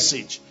this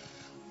message.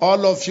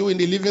 All of you in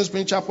the Living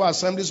Spring Chapel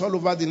assemblies all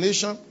over the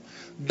nation,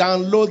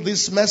 download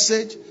this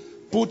message.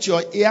 Put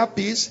your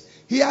earpiece.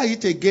 Hear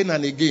it again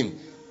and again.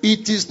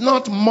 It is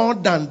not more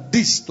than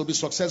this to be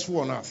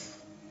successful on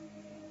earth.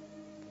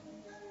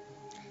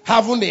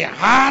 Having a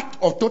heart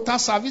of total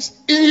service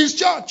in his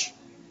church.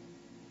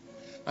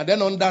 And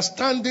then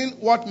understanding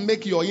what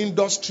makes your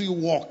industry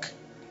work.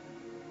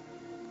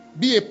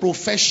 Be a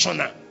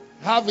professional.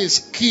 Have a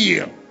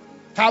skill.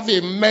 Have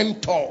a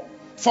mentor.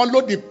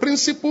 Follow the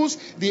principles,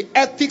 the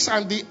ethics,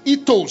 and the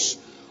ethos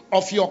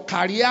of your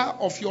career,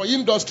 of your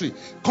industry.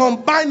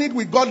 Combine it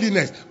with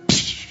godliness.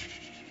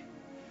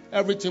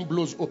 Everything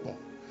blows open.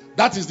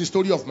 That is the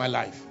story of my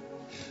life.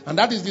 And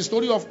that is the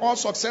story of all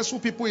successful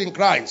people in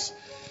Christ.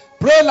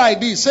 Pray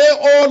like this. Say,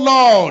 oh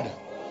Lord,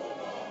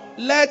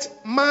 let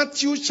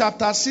Matthew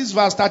chapter 6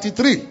 verse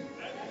 33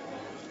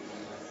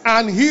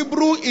 and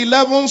Hebrew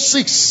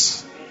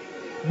 11:6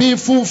 be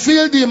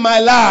fulfilled in my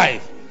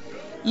life.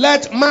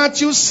 Let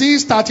Matthew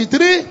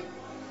 6:33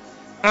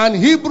 and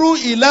Hebrew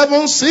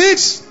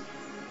 11:6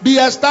 be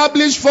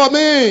established for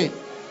me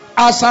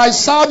as I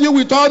serve you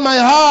with all my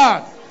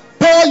heart.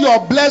 Pour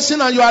your blessing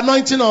and your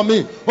anointing on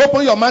me.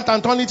 Open your mouth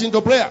and turn it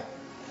into prayer.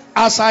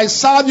 As I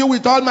serve you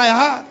with all my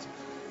heart,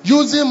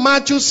 using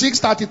Matthew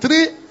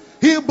 6:33,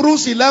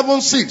 Hebrews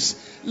 11:6,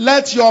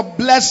 let your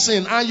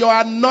blessing and your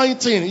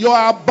anointing, your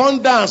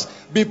abundance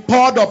be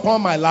poured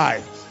upon my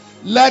life.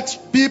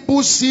 Let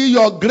people see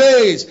your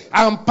grace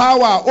and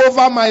power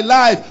over my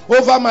life,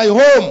 over my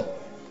home.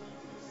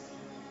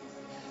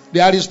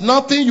 There is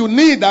nothing you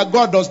need that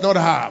God does not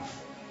have.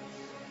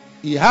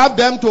 He has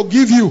them to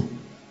give you.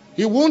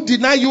 He won't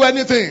deny you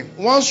anything.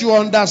 Once you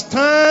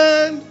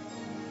understand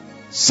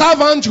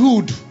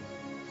servanthood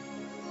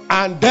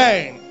and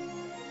then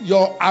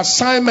your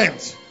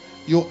assignment,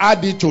 you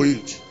add it to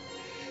it.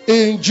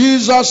 In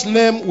Jesus'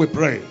 name we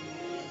pray.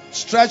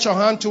 Stretch your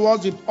hand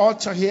towards the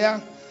altar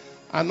here.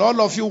 And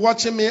all of you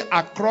watching me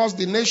across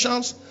the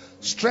nations,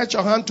 stretch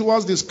your hand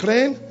towards the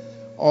screen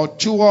or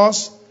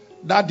towards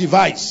that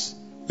device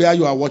where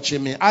you are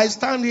watching me. I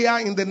stand here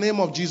in the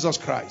name of Jesus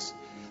Christ.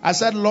 I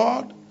said,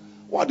 Lord,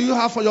 what do you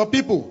have for your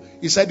people?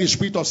 He said, the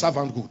spirit of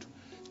servanthood.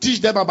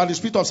 Teach them about the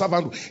spirit of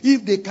servanthood.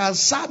 If they can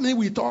serve me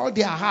with all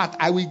their heart,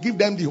 I will give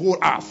them the whole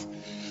earth.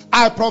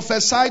 I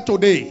prophesy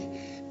today,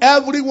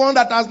 everyone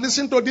that has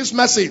listened to this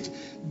message,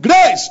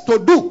 grace to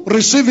do,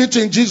 receive it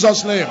in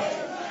Jesus' name.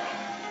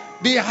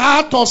 The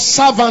heart of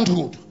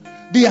servanthood,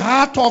 the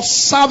heart of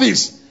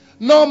service,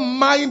 not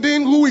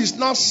minding who is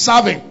not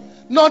serving,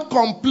 not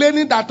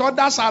complaining that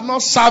others are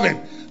not serving,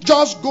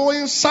 just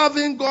going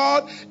serving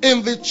God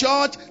in the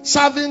church,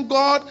 serving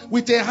God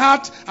with a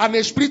heart and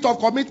a spirit of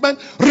commitment.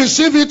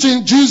 Receive it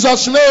in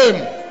Jesus'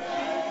 name.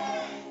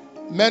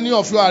 Many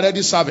of you are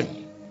already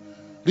serving.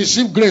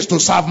 Receive grace to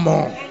serve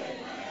more.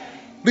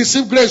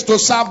 Receive grace to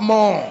serve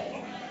more.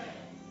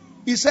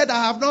 He said,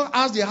 I have not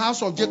asked the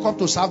house of Jacob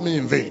to serve me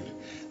in vain.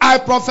 I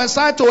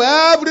prophesy to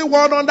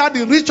everyone under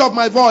the reach of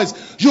my voice,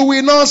 you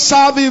will not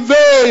serve in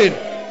vain.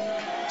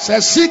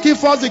 Says, seek ye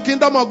first the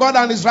kingdom of God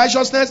and his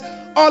righteousness,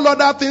 all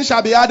other things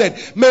shall be added.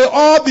 May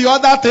all the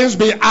other things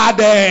be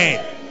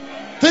added.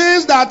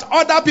 Things that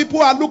other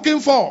people are looking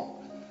for,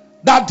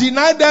 that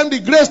deny them the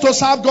grace to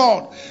serve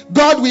God,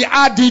 God will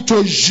add it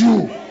to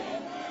you.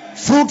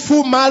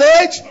 Fruitful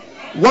marriage,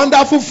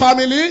 wonderful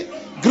family,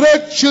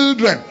 great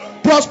children,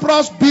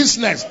 prosperous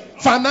business,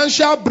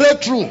 financial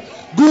breakthrough,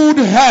 good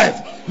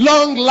health,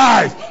 long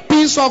life,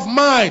 peace of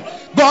mind.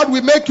 God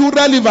will make you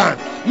relevant,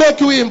 make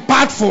you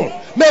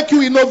impactful, make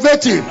you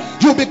innovative.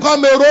 You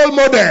become a role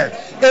model,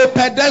 a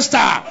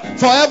pedestal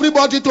for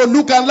everybody to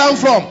look and learn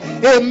from,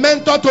 a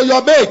mentor to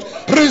your mate.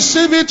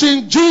 Receive it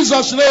in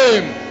Jesus'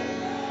 name.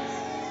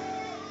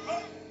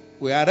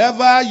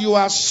 Wherever you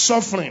are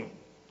suffering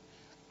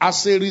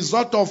as a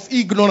result of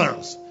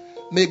ignorance,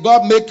 may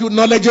God make you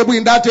knowledgeable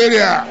in that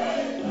area.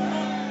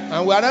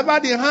 And wherever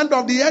the hand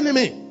of the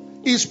enemy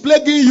is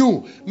plaguing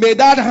you, may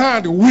that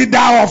hand wither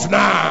off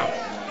now.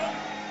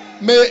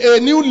 May a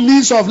new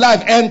lease of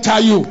life enter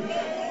you.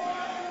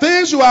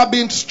 Things you have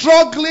been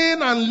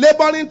struggling and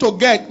laboring to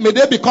get, may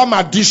they become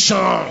addition.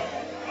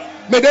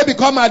 May they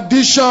become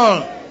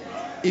addition.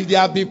 If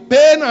there be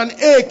pain and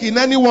ache in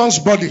anyone's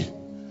body,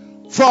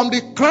 from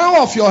the crown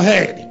of your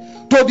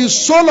head to the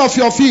sole of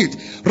your feet.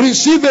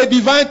 Receive a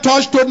divine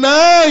touch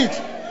tonight.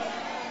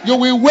 You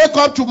will wake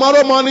up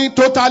tomorrow morning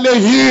totally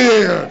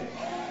healed.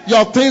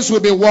 Your things will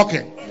be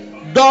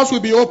working. Doors will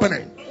be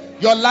opening.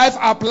 Your life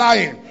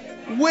applying.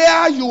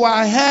 Where you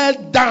are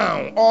held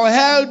down or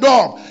held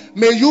up,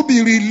 may you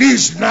be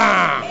released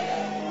now.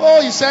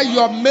 Oh, he said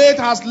your mate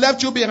has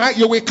left you behind.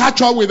 You will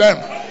catch up with them.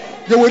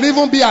 You will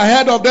even be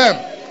ahead of them.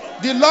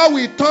 The Lord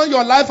will turn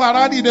your life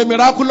around in a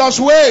miraculous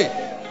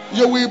way.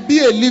 You will be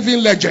a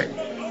living legend.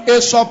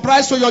 A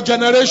surprise to your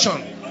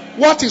generation.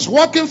 What is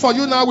working for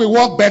you now will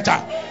work better.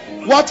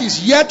 What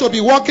is yet to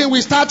be working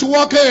will start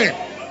working.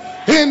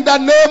 In the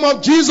name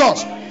of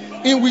Jesus.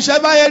 In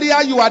whichever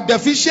area you are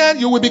deficient,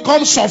 you will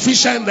become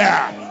sufficient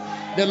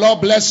there. The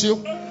Lord bless you.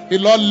 The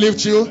Lord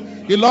lift you.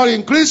 The Lord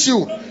increase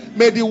you.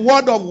 May the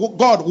word of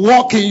God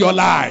walk in your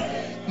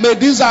life. May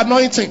this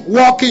anointing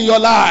walk in your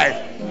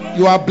life.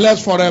 You are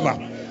blessed forever.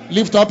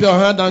 Lift up your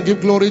hand and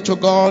give glory to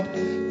God.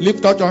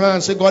 Lift up your hand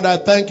and say, God, I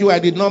thank you. I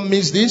did not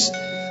miss this.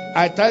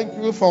 I thank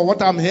you for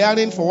what I'm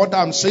hearing, for what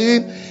I'm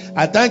seeing.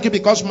 I thank you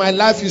because my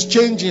life is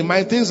changing.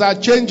 My things are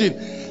changing.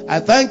 I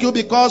thank you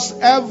because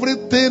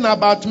everything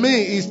about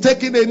me is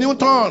taking a new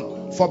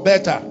turn for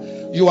better.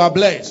 You are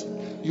blessed.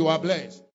 You are blessed.